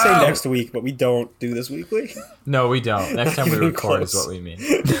 I always say wow. next week, but we don't do this weekly. No, we don't. Next time we Even record is close. what we mean.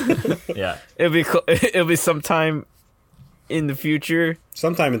 Yeah. It'll be sometime in the future,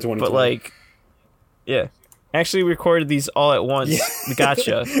 Sometime in 2020. but like, yeah. Actually, we recorded these all at once. Yeah. We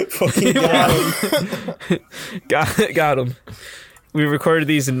gotcha. Fucking God. got him. We recorded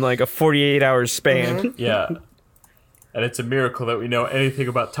these in like a 48-hour span. Yeah. And it's a miracle that we know anything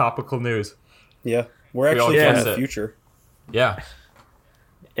about topical news. Yeah. We're all actually guess from the it. future. Yeah.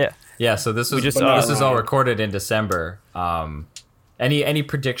 Yeah. Yeah, so this was just- this is all recorded in December. Any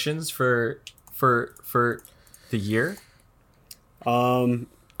predictions for the year?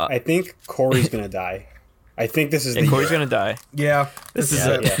 I think Corey's going to die. I think this is And the Corey's year. gonna die. Yeah, This is is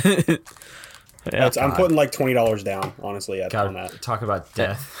it. it. Yeah. I'm putting like $20 down, honestly, on God, that. talk about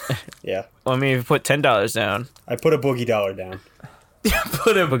death. Yeah. Well, I mean, if you put $10 down, I put a boogie dollar down.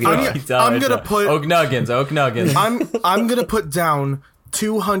 Put a I'm gonna put- Oak Nuggins. I'm gonna put down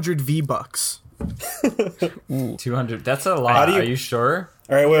 200 V-Bucks. 200. That's a lot. How do you- Are you sure?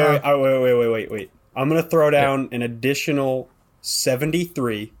 All right, wait. I'm going to throw down an additional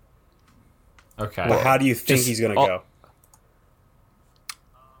 73 Okay. But how do you think Just- he's gonna go?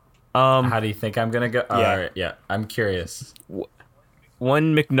 How do you think I'm gonna go? Yeah. All right, yeah. I'm curious.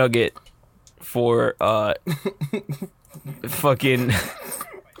 One McNugget for fucking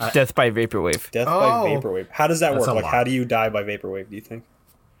death by vaporwave. Death Oh. by vaporwave. How does that That's work? a Like, lot. how do you die by vaporwave? Do you think?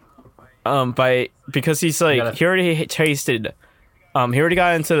 Because he's like gotta- he already tasted. He already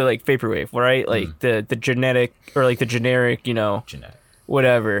got into the like vaporwave, right? Like the genetic or like the generic, Genetic.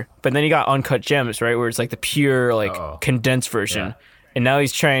 whatever. But then he got uncut gems, right? Where it's like the pure, like Uh-oh. condensed version. Yeah. And now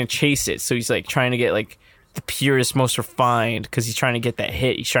he's trying to chase it. So he's like trying to get like the purest, most refined because he's trying to get that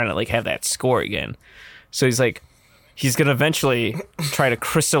hit. He's trying to like have that score again. So he's like, he's gonna eventually try to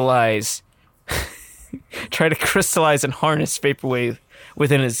crystallize, and harness vaporwave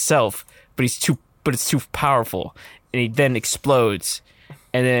within itself. But it's too powerful, and he then explodes.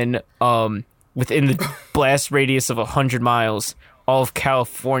 And then within the blast radius of 100 miles, all of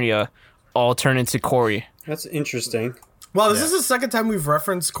California all turn into Corey. That's interesting. Wow, this is the second time we've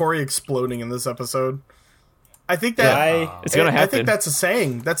referenced Corey exploding in this episode. I think that It's gonna happen. I think that's a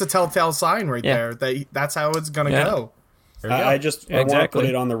saying. That's a telltale sign right Yeah. there. That's how it's gonna Yeah. go. There we go. I want to Exactly. put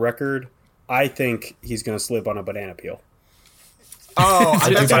it on the record. I think he's gonna slip on a banana peel. Oh, that's a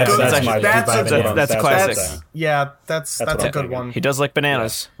good. That's my- That's my a opinion. that's what I'm classic. saying. yeah. That's what a I'm good thinking. one. He does like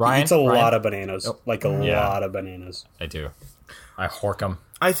bananas. Ryan, It's a Ryan? lot of bananas. Like a Yeah. lot of bananas. I do. I hork them.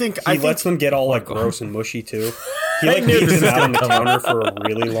 I think He lets them get all like gross and mushy too. He like knew leaves this them was out on the gonna come counter for a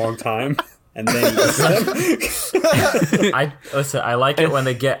really long time, and then he eats them. I like it when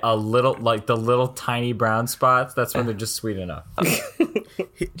they get a little, like the little tiny brown spots. That's when they're just sweet enough.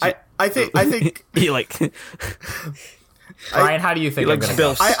 I think He like Ryan, how do you think I'm likes gonna go?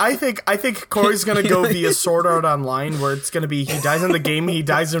 Bills. I think Corey's gonna go via Sword Art Online, where it's gonna be he dies in the game, he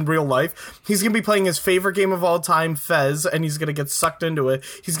dies in real life. He's gonna be playing his favorite game of all time, Fez, and he's gonna get sucked into it.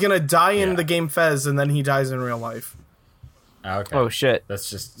 He's gonna die in Yeah. the game Fez, and then he dies in real life. Okay. oh shit. That's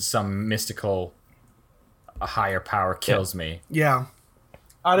just some mystical, a higher power kills me. Yeah,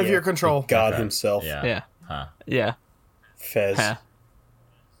 out of Yeah, your control. God Okay. himself. Yeah. Yeah. Huh. Yeah. Fez. Huh.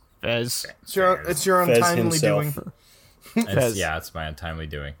 Fez. It's your Fez untimely himself. doing. It's, yeah, it's my untimely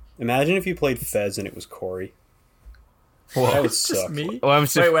doing. Imagine if you played Fez and it was Corey. Whoa. That would suck. Oh, I'm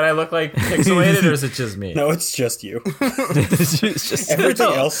so, Wait, would I look like pixelated, or is it just me? No, it's just you. it's just Everything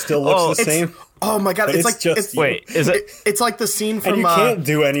else still looks the same. Oh my god, But it's it's like just it's, you. Wait, is it? it's like the scene And from you can't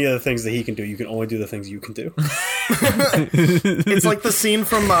do any of the things that he can do. You can only do the things you can do. it's like the scene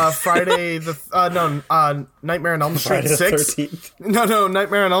from Friday the Nightmare on Elm Street Friday the 6. 13th. No,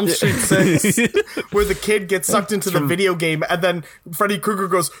 Nightmare on Elm Street 6, where the kid gets sucked into the video game, and then Freddy Krueger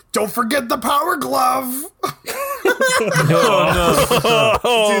goes, "Don't forget the power glove."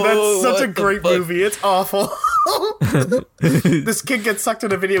 Dude, that's such a great movie. It's awful. This kid gets sucked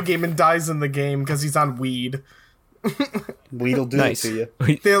in a video game and dies in the game because he's on weed. Weed'll do Nice. it to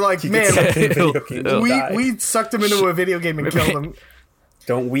you. They're like, You man, get sucked in video games and die. we sucked him into a video game and killed him.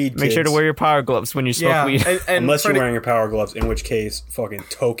 Don't weed, Make sure to kids. wear your power gloves when you smoke Yeah, weed. and Unless Freddy- you're wearing your power gloves, in which case, fucking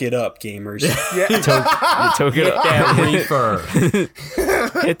toke it up, gamers. yeah. Toke it up. That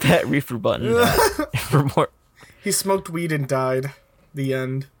reefer. Hit that reefer button for more. He smoked weed and died. The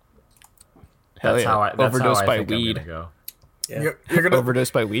end. Hell That's yeah. how I. That's Overdose how I by think weed. I'm gonna go. Yeah. You're gonna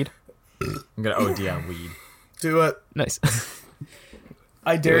Overdose by weed. I'm gonna OD on weed. do it. Nice.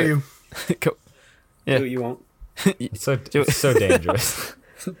 I dare it. you. Go. Do what you want. It's so dangerous.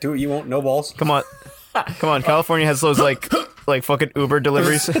 Do what you want. No balls. Come on. Come on. California has those like fucking Uber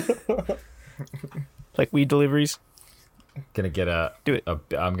deliveries. Like weed deliveries. Gonna get Do it.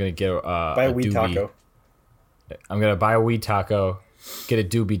 I'm gonna get Buy a weed doobie. taco. I'm gonna buy a weed taco, get a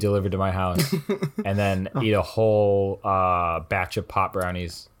doobie delivered to my house, and then eat a whole batch of pot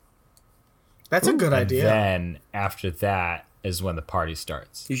brownies. That's a good And idea. then after that is when the party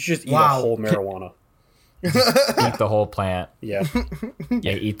starts. You should just eat Wow. a whole marijuana. Eat the whole plant. Yeah.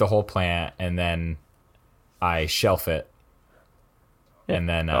 Yeah, eat the whole plant, and then I shelf it. And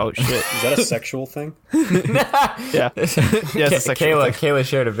then Oh shit. Is that a sexual thing? Yeah. Yeah. It's a sexual thing. Kayla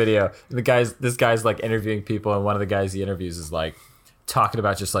shared a video. This guy's like interviewing people, and one of the guys he interviews is like talking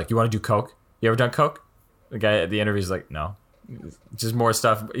about just like, you want to do coke? You ever done coke? The guy at the interview is like, no, just more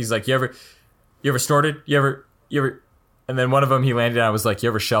stuff. He's like, you ever snorted? You ever? And then one of them he landed on was like, you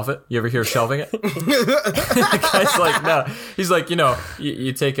ever shelf it? You ever hear of shelving it? The guy's like, no. He's like,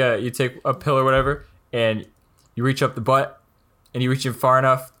 you take a pill or whatever, and you reach up the butt, and you reach in far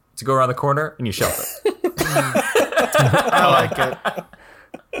enough to go around the corner, and you shelf it. I like it.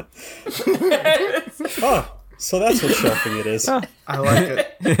 Oh, so that's what shelving it is. I like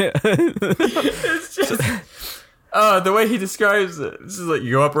it. The way he describes it, this is like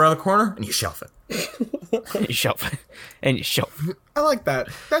you go up around the corner and you shelf it. You shelf and you shelf. I like that.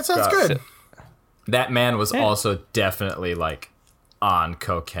 That sounds good. That man was also definitely like on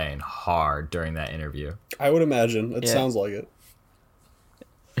cocaine hard during that interview. I would imagine. It sounds like it.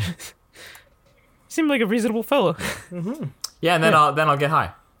 Seemed like a reasonable fellow. Yeah, and then I'll get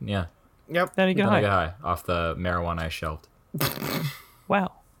high. Yeah. Yep. Then you get I'll high. get high off the marijuana I shelved.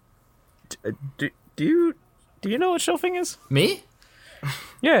 Wow. Do you know what shelving is? Me?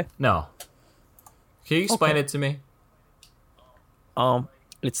 Yeah. No. Can you explain it to me?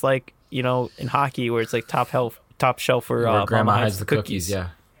 It's like, in hockey where it's like top shelf for Where grandma mama hides the cookies. Yeah.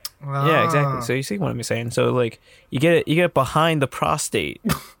 Yeah, exactly. So you see what I'm saying. So like you get it behind the prostate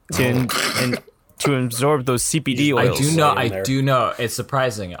to absorb those CBD oils. I do know. It's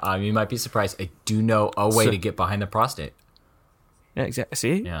surprising. You might be surprised. I do know a way to get behind the prostate. Yeah, exactly.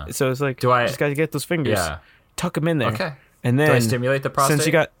 See? Yeah. So it's like, Do I- just got to get those fingers, tuck them in there. Okay. And then Do I stimulate the prostate? Since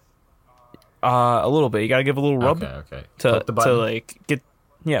you got a little bit, you got to give a little rub Okay. to Poke the button. like get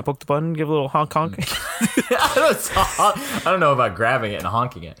poke the button, give a little honk. I don't know about grabbing it and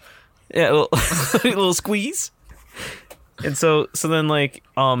honking it. Yeah, a little squeeze. And so then like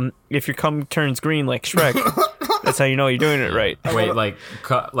if your cum turns green like Shrek, that's how you know you're doing it right. Wait, like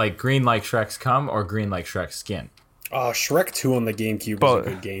green like Shrek's cum or green like Shrek's skin? Shrek 2 on the GameCube was a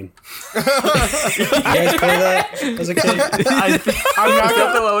good game. You guys play that as a kid? I'm not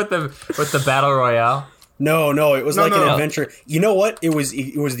the one with the battle royale. No, it was an adventure. You know what? It was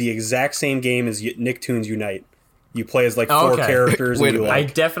the exact same game as Nicktoons Unite. You play as like four characters. Wait and you, I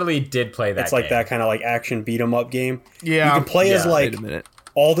like, definitely did play that. it's like game. that kind of like action beat 'em up game. Yeah. You can play as like Wait a minute.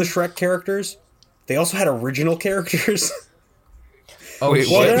 all the Shrek characters. They also had original characters. Oh, Wait,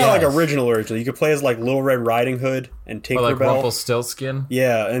 Well, they're not yes. like original. You could play as like Little Red Riding Hood and Or like Tinkerbell. Rumpelstiltskin.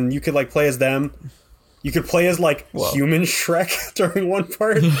 Yeah, and you could like play as them. You could play as like human Shrek during one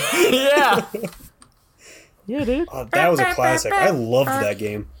part. Yeah. Yeah, dude. That was a classic. I loved that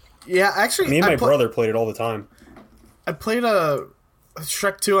game. Yeah, actually, Me and my brother played it all the time. I played a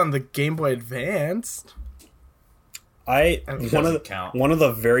Shrek 2 on the Game Boy Advance. doesn't count. One of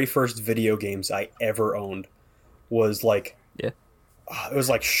the very first video games I ever owned was like it was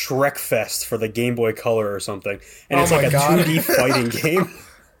like Shrek Fest for the Game Boy Color or something, and it's like a 2D fighting game.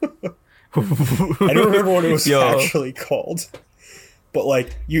 I don't remember what it was actually called, but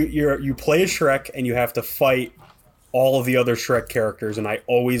like you play as Shrek and you have to fight all of the other Shrek characters, and I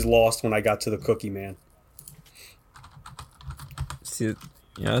always lost when I got to the Cookie Man. See,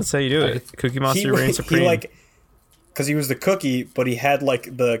 that's how you do it. Cookie Monster reigns supreme. He like, because he was the cookie, but he had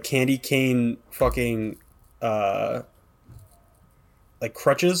like the candy cane fucking like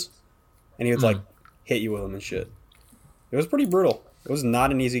crutches, and he would like hit you with them and shit. It was pretty brutal. It was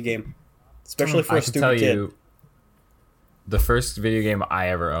not an easy game, especially for a stupid kid. The first video game I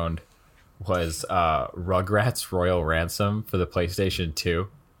ever owned was Rugrats Royal Ransom for the PlayStation 2.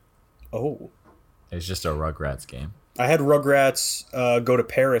 Oh, It was just a Rugrats game. I had Rugrats Go to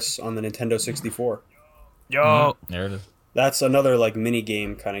Paris on the Nintendo 64. Yo, There it is. That's another like mini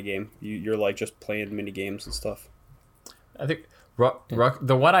game kind of game. You're like just playing mini games and stuff. I think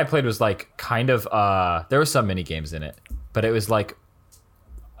the one I played was like kind of there were some mini games in it, but it was like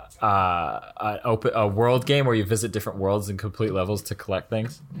a world game where you visit different worlds and complete levels to collect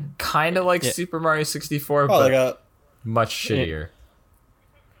things. Kind of like Super Mario 64, but like much shittier.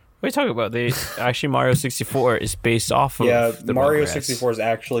 what are you talking about? Actually Mario 64 is based off of the Mario Rugrats. 64 is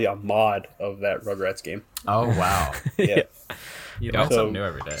actually a mod of that Rugrats game. Oh wow! Yeah. You learn something new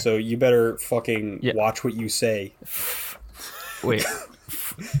every day. So you better fucking watch what you say. Wait.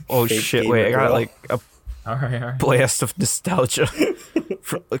 Oh Fake shit! gamer Wait, I got girl. like a all right. blast of nostalgia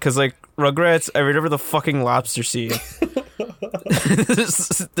because like Rugrats, I remember the fucking lobster scene.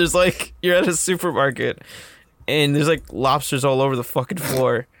 there's like you're at a supermarket and there's like lobsters all over the fucking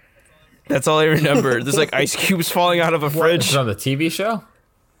floor. That's all I remember. There's like ice cubes falling out of a Is fridge. it on the TV show? Or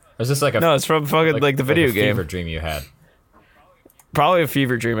is this like a No, it's from fucking like the video a game. fever dream you had? Probably a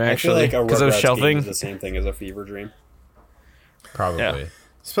fever dream I feel actually like a because I was Rugrats game shelving. is the same thing as a fever dream. Probably. Yeah.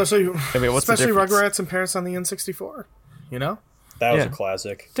 Especially, I mean, what's the especially difference? Rugrats in Paris on the N64. You know? That was Yeah. a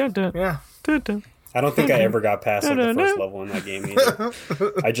classic. Dun, dun, Yeah. dun, dun. I don't think I ever got past like the first level in that game either.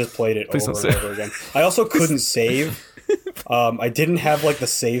 I just played it Please over don't and over again. I also couldn't save. I didn't have like the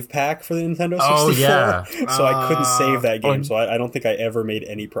save pack for the Nintendo 64, Oh, yeah. so I couldn't save that game. So I don't think I ever made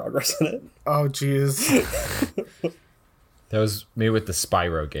any progress in it. Oh, jeez. That was me with the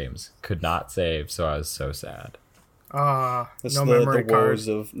Spyro games. Could not save, so I was so sad. That's No the memory card. woes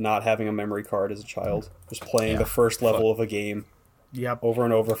of not having a memory card as a child. Just playing the first level of a game Yep. over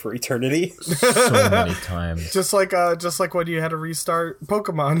and over for eternity. So many times. Just like when you had to restart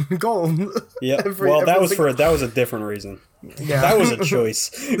Pokemon Gold. Yeah. Well, that was a different reason. Yeah. That was a choice.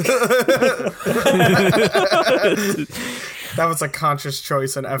 That was a conscious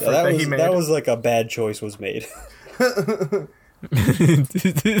choice and effort that he made. That was like a bad choice was made.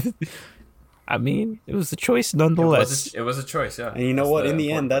 I mean, it was a choice nonetheless. It was a choice, yeah. And you know what? In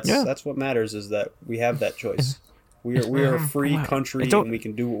the end, that's what matters is that we have that choice. We are a free country and we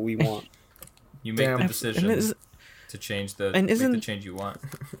can do what we want. You make the decision to change make the change you want.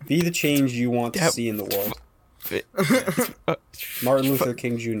 Be the change you want to see in the world. Martin Luther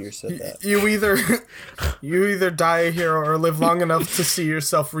King Jr. said that. You either die a hero or live long enough to see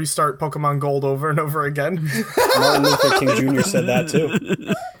yourself restart Pokemon Gold over and over again. Martin Luther King Jr. said that too.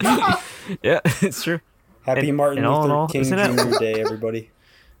 Yeah, it's true. Happy Martin Luther King Jr. Day, everybody.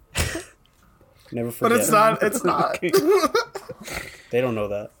 Never forget. But it's not. They don't know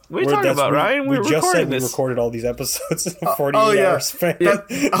that. What are you talking about, Ryan? We just said this. we recorded all these episodes in a 48-hour span.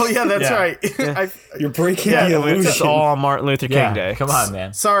 That's right. You're breaking the illusion. It's all on Martin Luther King Day. Come on,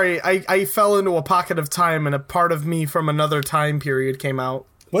 man. Sorry, I fell into a pocket of time and a part of me from another time period came out.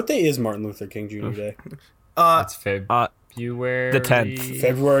 What day is Martin Luther King Jr. Day? It's February the 10th.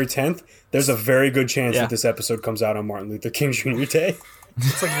 February 10th? There's a very good chance that this episode comes out on Martin Luther King Jr. Day.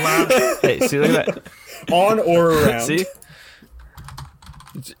 It's like loud. Hey, see, look at that. On or around. See?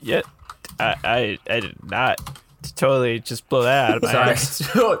 Yeah, I did not totally just blow that out of my ass.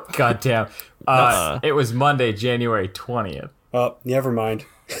 God damn. It was Monday, January 20th. Oh, never mind.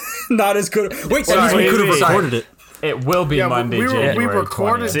 Not as good. Wait, Sorry, we could have wait. recorded it. It will be Monday, January 20th. We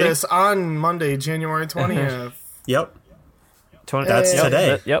recorded 20th. this on Monday, January 20th. Yep. That's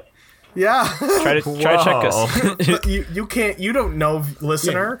today. Yep. Yeah. Try to check us. you can't. You don't know,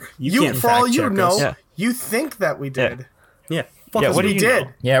 listener. Yeah, you can't for all you fact check know, us. you think that we did. Yeah. What do you did?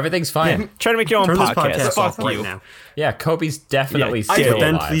 know? Yeah, everything's fine. Try to make your own Turn this podcast. podcast off Fuck right you. now. Yeah, Kobe's definitely Yeah, still But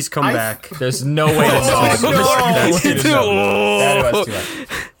then alive. please come back. There's no way to know. That was too much.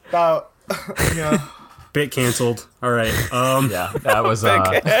 About yeah. Bit canceled. All right. Yeah, that was Yeah,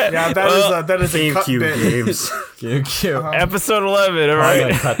 that is a cut GameCube bit. games. cute. Episode 11. All I'm right.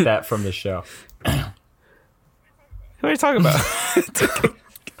 gonna cut that from the show. What are you talking about?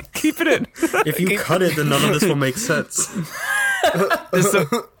 Keep it in. If you cut it, then none of this will make sense.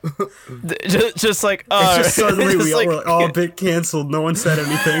 Just like It's just suddenly we all like, were like, oh, bit canceled. No one said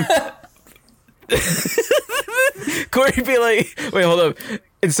anything. Corey be like, wait, hold up.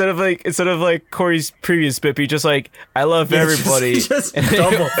 Instead of like Corey's previous bit, be just like, I love everybody. Just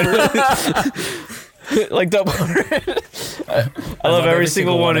double. Like double. I love every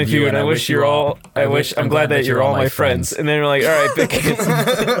single one of you, and I wish you're all. I'm glad that you're all my friends. And then we're like, all right, bit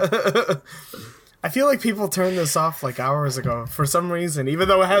canceled. I feel like people turned this off like hours ago for some reason, even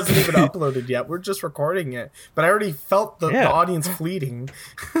though it hasn't even uploaded yet. We're just recording it, but I already felt the audience fleeting.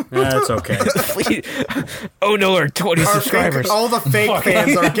 That's okay. Oh no, our 20 subscribers. All the fake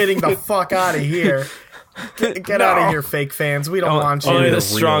fans are getting the fuck out of here. Get out of here, fake fans. We don't want you. Only The the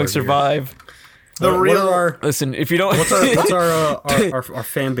strong real survive. The What real. are Listen, if you don't, what's our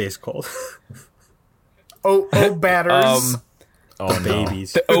fan base called? batters. Oh,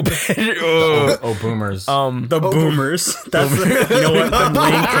 Babies. Oh, boomers. The boomers. That's you know what? I'm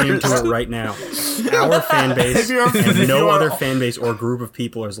laying claim to it right now. Our fan base and no other fan base or group of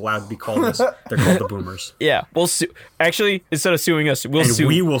people is allowed to be called this. They're called the boomers. yeah, we'll sue. Actually, instead of suing us, we'll And sue.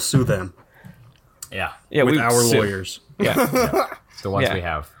 we will sue them yeah, yeah, with we our sue. lawyers. Yeah, the ones Yeah. we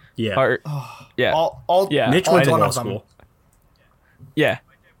have. Yeah. yeah, all Yeah. Mitch all went to one law of them. school. yeah.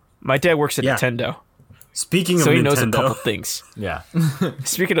 My dad works at Yeah. Nintendo, Speaking of so he Nintendo, knows a couple things. Yeah.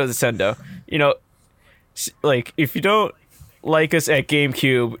 Speaking of Nintendo, you know, like if you don't like us at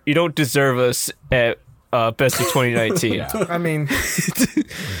GameCube, you don't deserve us at Best of 2019. Yeah. I mean,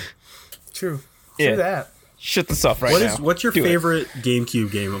 true. Yeah. True that. Shut this off right now. what's your Do it. favorite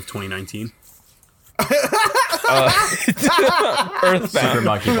GameCube game of 2019? Earthbound, Super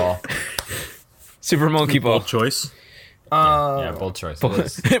Monkey Ball. Super Monkey Ball. Bold choice. Yeah, bold choice. It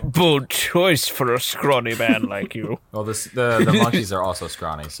is. Bold choice for a scrawny man like you. Well, the monkeys are also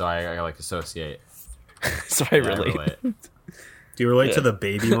scrawny, so I like associate. So I I relate. relate. Do you relate to the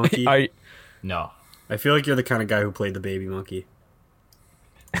baby monkey? No. I feel like you're the kind of guy who played the baby monkey.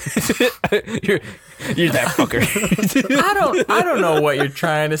 you're that fucker. I don't know what you're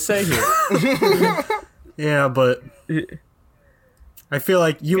trying to say here. Yeah, but I feel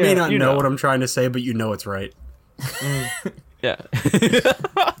like you may not you know know. what I'm trying to say, but you know it's right. Yeah.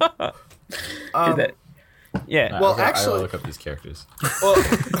 That. Yeah. Well, I actually- look up these characters. Well,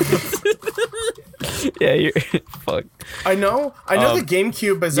 Yeah, you're fuck. I know the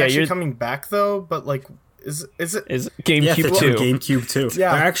GameCube is actually you're- coming back though, but like, is it? Is Yeah, GameCube they 2? did GameCube 2.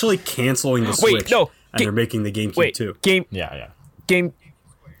 Yeah. They're actually canceling the Wait, Switch. no, and they're making the GameCube 2. Yeah.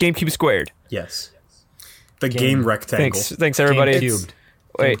 GameCube squared. Yes. The game rectangle. Thanks everybody. Cubed.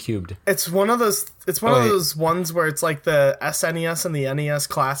 Wait. Cubed. It's one of those. It's one of those ones where it's like the SNES and the NES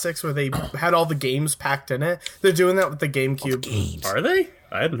classics, where they had all the games packed in it. They're doing that with the GameCube. Are they?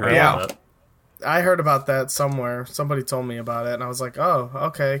 I hadn't heard Yeah. about that. I heard about that somewhere. Somebody told me about it, and I was like, "Oh,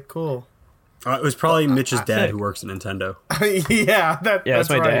 okay, cool." It was probably Mitch's dad who works at Nintendo. Yeah, Yeah, that's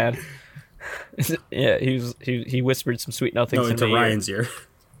my right. dad. Yeah, he whispered some sweet nothings No, in into my ear. Ryan's ear.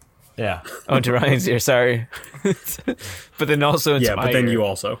 Yeah. Oh, into Ryan's ear. Sorry, but then also into Yeah, my but then ear. you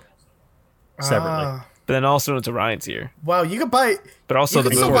also. Separately. But then also into Ryan's ear. Wow, you could buy. But also You the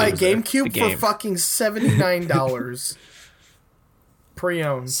can still movie buy a was there. GameCube The for game. fucking $79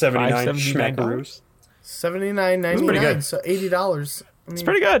 pre-owned. 79 $579. schmackaroos. $79.99, pretty good. so $80. I mean, It's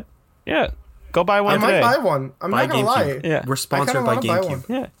pretty good. Yeah, go buy one I today. might buy one. I'm Buy not gonna lie. GameCube. Yeah. We're sponsored by wanna buy one. GameCube.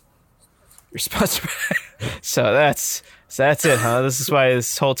 Yeah. You're sponsored by... So that's it, huh? This is why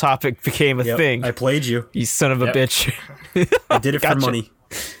this whole topic became a Yep, thing. I played you. You son of a Yep. bitch. I did it for Gotcha. money.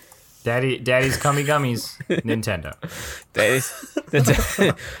 Daddy's Gummy Gummies. Nintendo.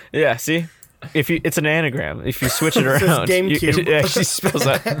 Yeah, see? It's an anagram. If you switch it says around, GameCube. it actually spells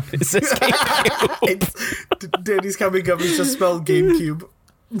out. It says GameCube. Daddy's Coming Gummies just spelled GameCube.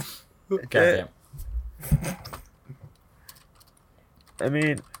 Goddamn. I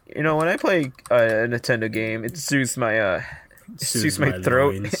mean, when I play a Nintendo game, it soothes my Soothes my my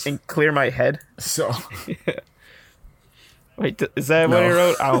throat loins. and clear my head. So Wait, is that what No. I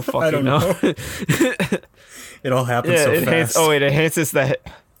wrote? I don't fucking don't know. It all happens Yeah, so it fast. enhances that.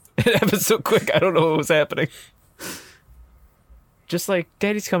 It happened so quick. I don't know what was happening. Just like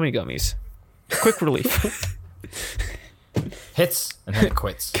Daddy's Gummy Gummies, quick relief. hits and then it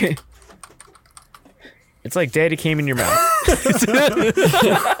quits. It's like Daddy came in your mouth.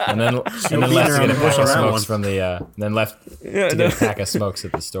 And then left to around get a the bushel bush around smokes one. from the then left Yeah, to no. get a pack of smokes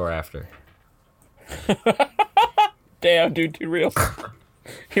at the store after. Damn, dude, too real.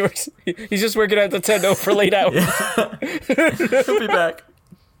 He's just working at Nintendo for late hours. He'll be back.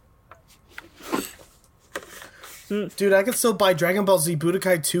 Dude, I could still buy Dragon Ball Z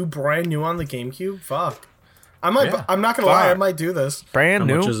Budokai 2 brand new on the GameCube. Fuck. I'm not gonna lie, I might do this. Brand How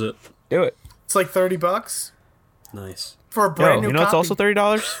new. much is it? Do it. It's like $30 Nice. for a brand Yo, new you know it's copy. also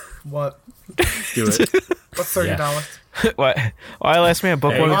 $30. What? Do it. What's $30? What? Why last man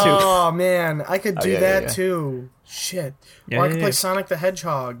book Hey. 1 and 2? Oh man, I could do yeah, that yeah. too. Shit. Yeah, or I could yeah, play yeah. Sonic the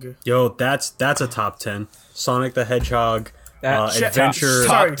Hedgehog. Yo, that's a top 10. Sonic the Hedgehog, That's Adventure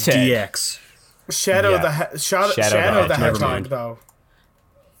top 10. DX. Shadow Yeah. the Shadow the the Hedgehog. Never Hedgehog mind. though.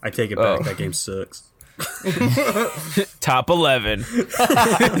 I take it back. Oh. That game sucks. Top 11.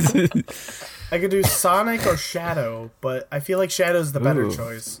 I could do Sonic or Shadow, but I feel like Shadow's the better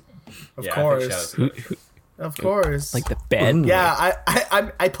choice. Of Yeah, I think course. Shadow's- Of course. Like the bed. yeah,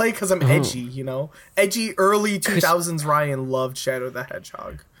 I play because I'm edgy, you know? Edgy early 2000s Ryan loved Shadow the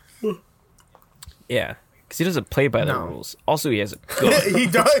Hedgehog. Yeah. Because he doesn't play by the No. rules. Also, he has a gun. He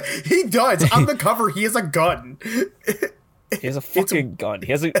does. He does. On the cover, he has a gun. He has a fucking gun.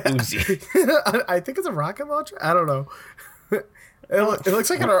 He has a Uzi. I think it's a rocket launcher. I don't know. It looks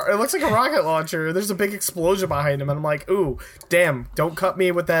like a rocket launcher. There's a big explosion behind him, and I'm like, ooh, damn! Don't cut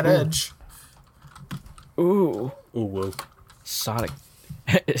me with that edge. Ooh. Ooh, whoa. Sonic.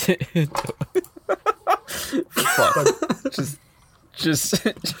 Fuck. just.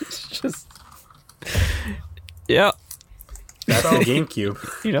 Yeah. That's the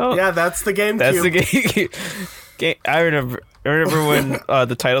GameCube. You know. Yeah, that's the GameCube. That's the game. I remember when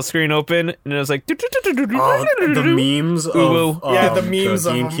the title screen opened and it was like. Oh, the memes of Ooh. Yeah, the memes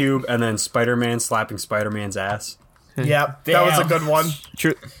of 'em. GameCube, and then Spider-Man slapping Spider-Man's ass. Yeah, that was a Damn. good one.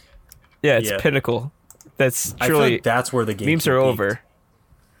 True. Yeah, it's Yeah. pinnacle. That's I feel truly. like that's where the GameCube memes are peaked. over.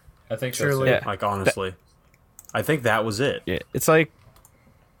 I think so. Truly. too. Yeah. Like, honestly. I think that was it. Yeah, it's like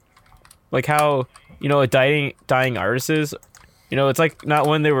how a dying artist is. It's like not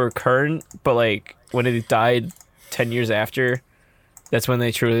when they were current, but like when they died 10 years after. That's when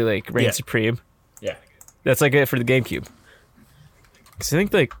they truly like reign Yeah. supreme. Yeah. That's like it for the GameCube. Because I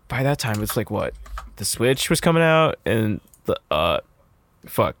think like by that time it's like what the Switch was coming out and the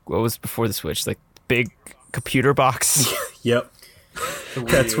what was before the Switch, like big computer box. Yep.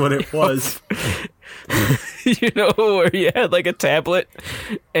 That's what it was. Where you had like a tablet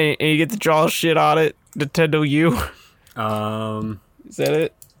and you get to draw shit on it. Nintendo U. Is that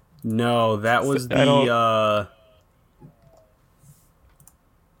it? No, that was I don't- the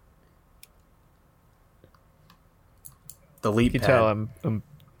The Leap You Pad. can tell I'm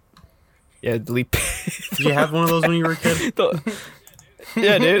yeah, the Leap. Did you have one of those when you were a kid?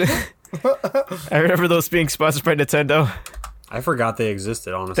 Yeah, dude. I remember those being sponsored by Nintendo. I forgot they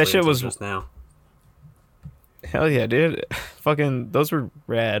existed, honestly. That shit until was- just now. Hell yeah, dude. Fucking, those were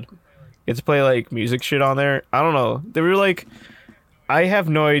rad. Get to play, like, music shit on there. I don't know. They were, like... I have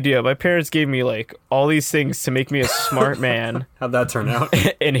no idea. My parents gave me, like, all these things to make me a smart man. How'd that turn out?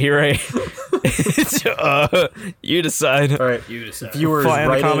 And here I... you decide. All right. You decide. Viewers, Fly in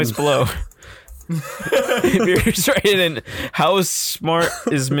the write comments in. below. Viewers, write in. How smart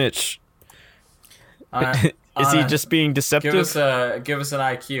is Mitch? Is he just being deceptive? Give us an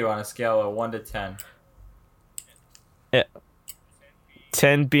IQ on a scale of 1 to 10.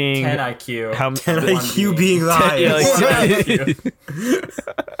 10 being 10 IQ. how 10 One IQ being the yeah,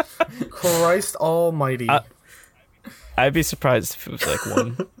 highest. like, Christ almighty. I'd be surprised if it was like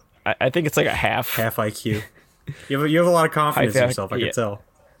 1. I think it's like a half. Half IQ. You have a lot of confidence in High yourself, I yeah. can tell.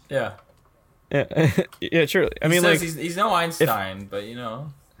 Yeah. Yeah, yeah, surely. I He mean, says like, he's no Einstein, but you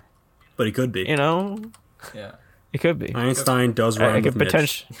know, But he could be. you know, yeah. it could be. Einstein does I rhyme could with Mitch.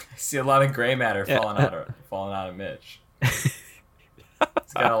 potentially. I see a lot of gray matter Yeah. falling out of Mitch.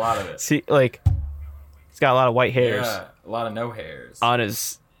 He's got a lot of it. See, like, he's got a lot of white hairs Yeah, a lot of no hairs. on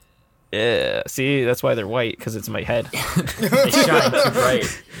his. Yeah, see, that's why they're white, because it's my head. They shine too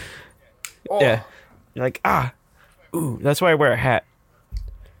bright. Oh. Yeah. You're like, ooh, that's why I wear a hat.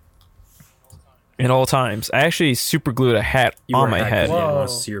 At all times. I actually super glued a hat You on wear a my hat 'cause head. you didn't want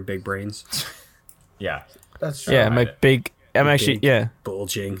Whoa. to see your big brains. Yeah. That's true. Yeah, my hide it. big. I'm actually, Big, yeah.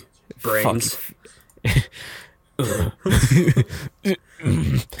 bulging brains.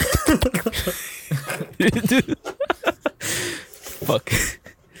 Fuck.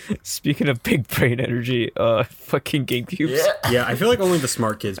 Speaking of big brain energy, fucking GameCube. Yeah. Yeah, I feel like only the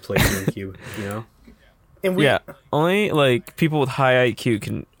smart kids play GameCube, you know? And we, Yeah, only like people with high IQ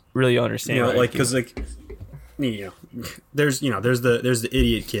can really understand. You know, like, IQ. because, like, there's the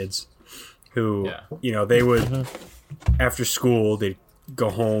idiot kids who, Yeah. you know, they would, after school, they'd go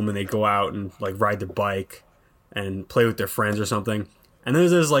home and they'd go out and, like, ride their bike and play with their friends or something. And then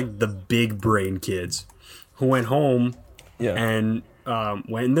there's, like, the big brain kids who went home yeah, and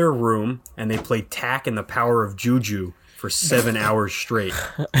went in their room and they played Tack and the Power of Juju for 7 hours straight.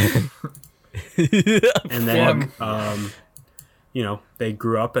 And then, you know, they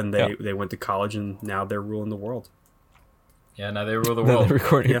grew up and they went to college and now they're ruling the world. Yeah, now they rule the the world.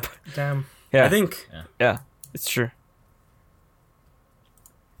 recording. Yeah. damn. Yeah, I think, yeah, it's true.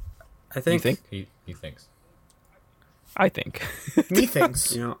 I think, He thinks. I think.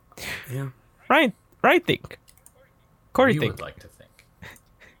 Methinks. you know, yeah. Ryan think. Corey You think. would like to think.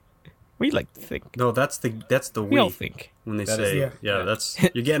 We like to think. No, that's the We all we think. when they That say is- yeah. That's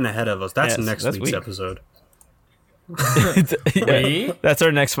you're getting ahead of us. That's Yes, next that's week's we. episode. Yeah, We? that's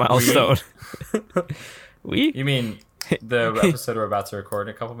our next milestone. We? You mean the episode we're about to record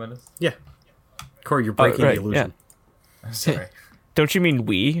in a couple minutes? Yeah, Corey, you're breaking right, the illusion. I'm sorry. Don't you mean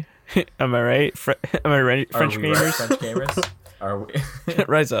we? Am I right? Am I right? French Are we right, gamers? French gamers? Are we?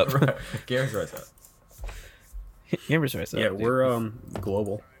 Rise up. Gamers rise up. Gamers rise up. Yeah, dude. we're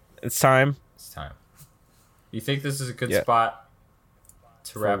global. It's time. It's time. You think this is a good Yeah. spot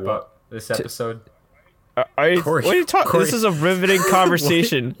to wrap what? up this episode? Are you, Corey- what are you talking? Corey- This is a riveting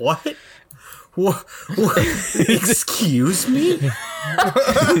conversation. What? What? Excuse me,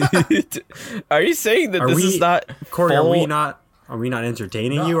 Are you saying that Are this we- is not Corey? full- Are we not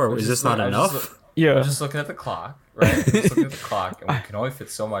entertaining No, you, or we're is just this not look- I was just enough? Yeah. I'm just looking at the clock, right? I'm just looking at the clock, and we can only fit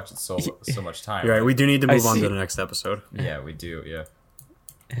so much in so much time. You're right. We do need to I move on see. to the next episode. Yeah, we do. Yeah.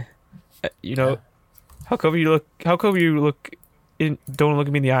 You know, how come you look don't look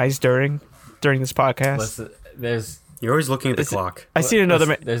at me in the eyes during this podcast? Listen, there's You're always looking at the Listen, clock. I see another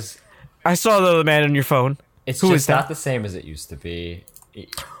man. There's. I saw another man on your phone. It's Who just is that? not the same as it used to be.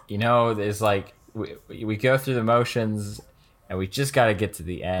 You know, there's like we go through the motions, and we just got to get to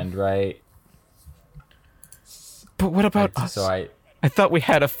the end, right? But what about us? So I thought we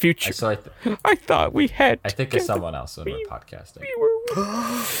had a future. so I thought we had. I think there's someone else when we're podcasting.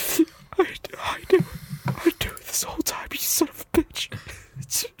 I do this whole time, you son of a bitch.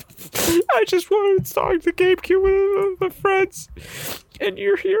 I just wanted to install the GameCube with my friends, and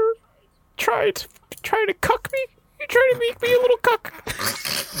you're here trying to cuck me. You're trying to make me a little cuck.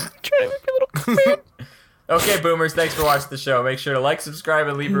 Trying to make me a little cuck, man. Okay, boomers, thanks for watching the show. Make sure to like, subscribe,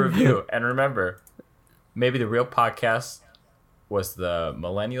 and leave a review. And remember, maybe the real podcast was the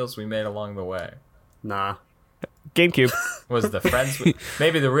millennials we made along the way. Nah. GameCube. Was the friends?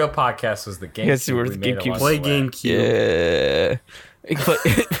 Maybe the real podcast was the game Yes, you were we the made GameCube. along Play the way. GameCube. Yeah. Play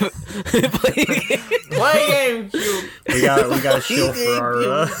GameCube. We got a show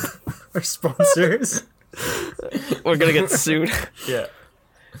for our sponsors. We're gonna get sued. Yeah.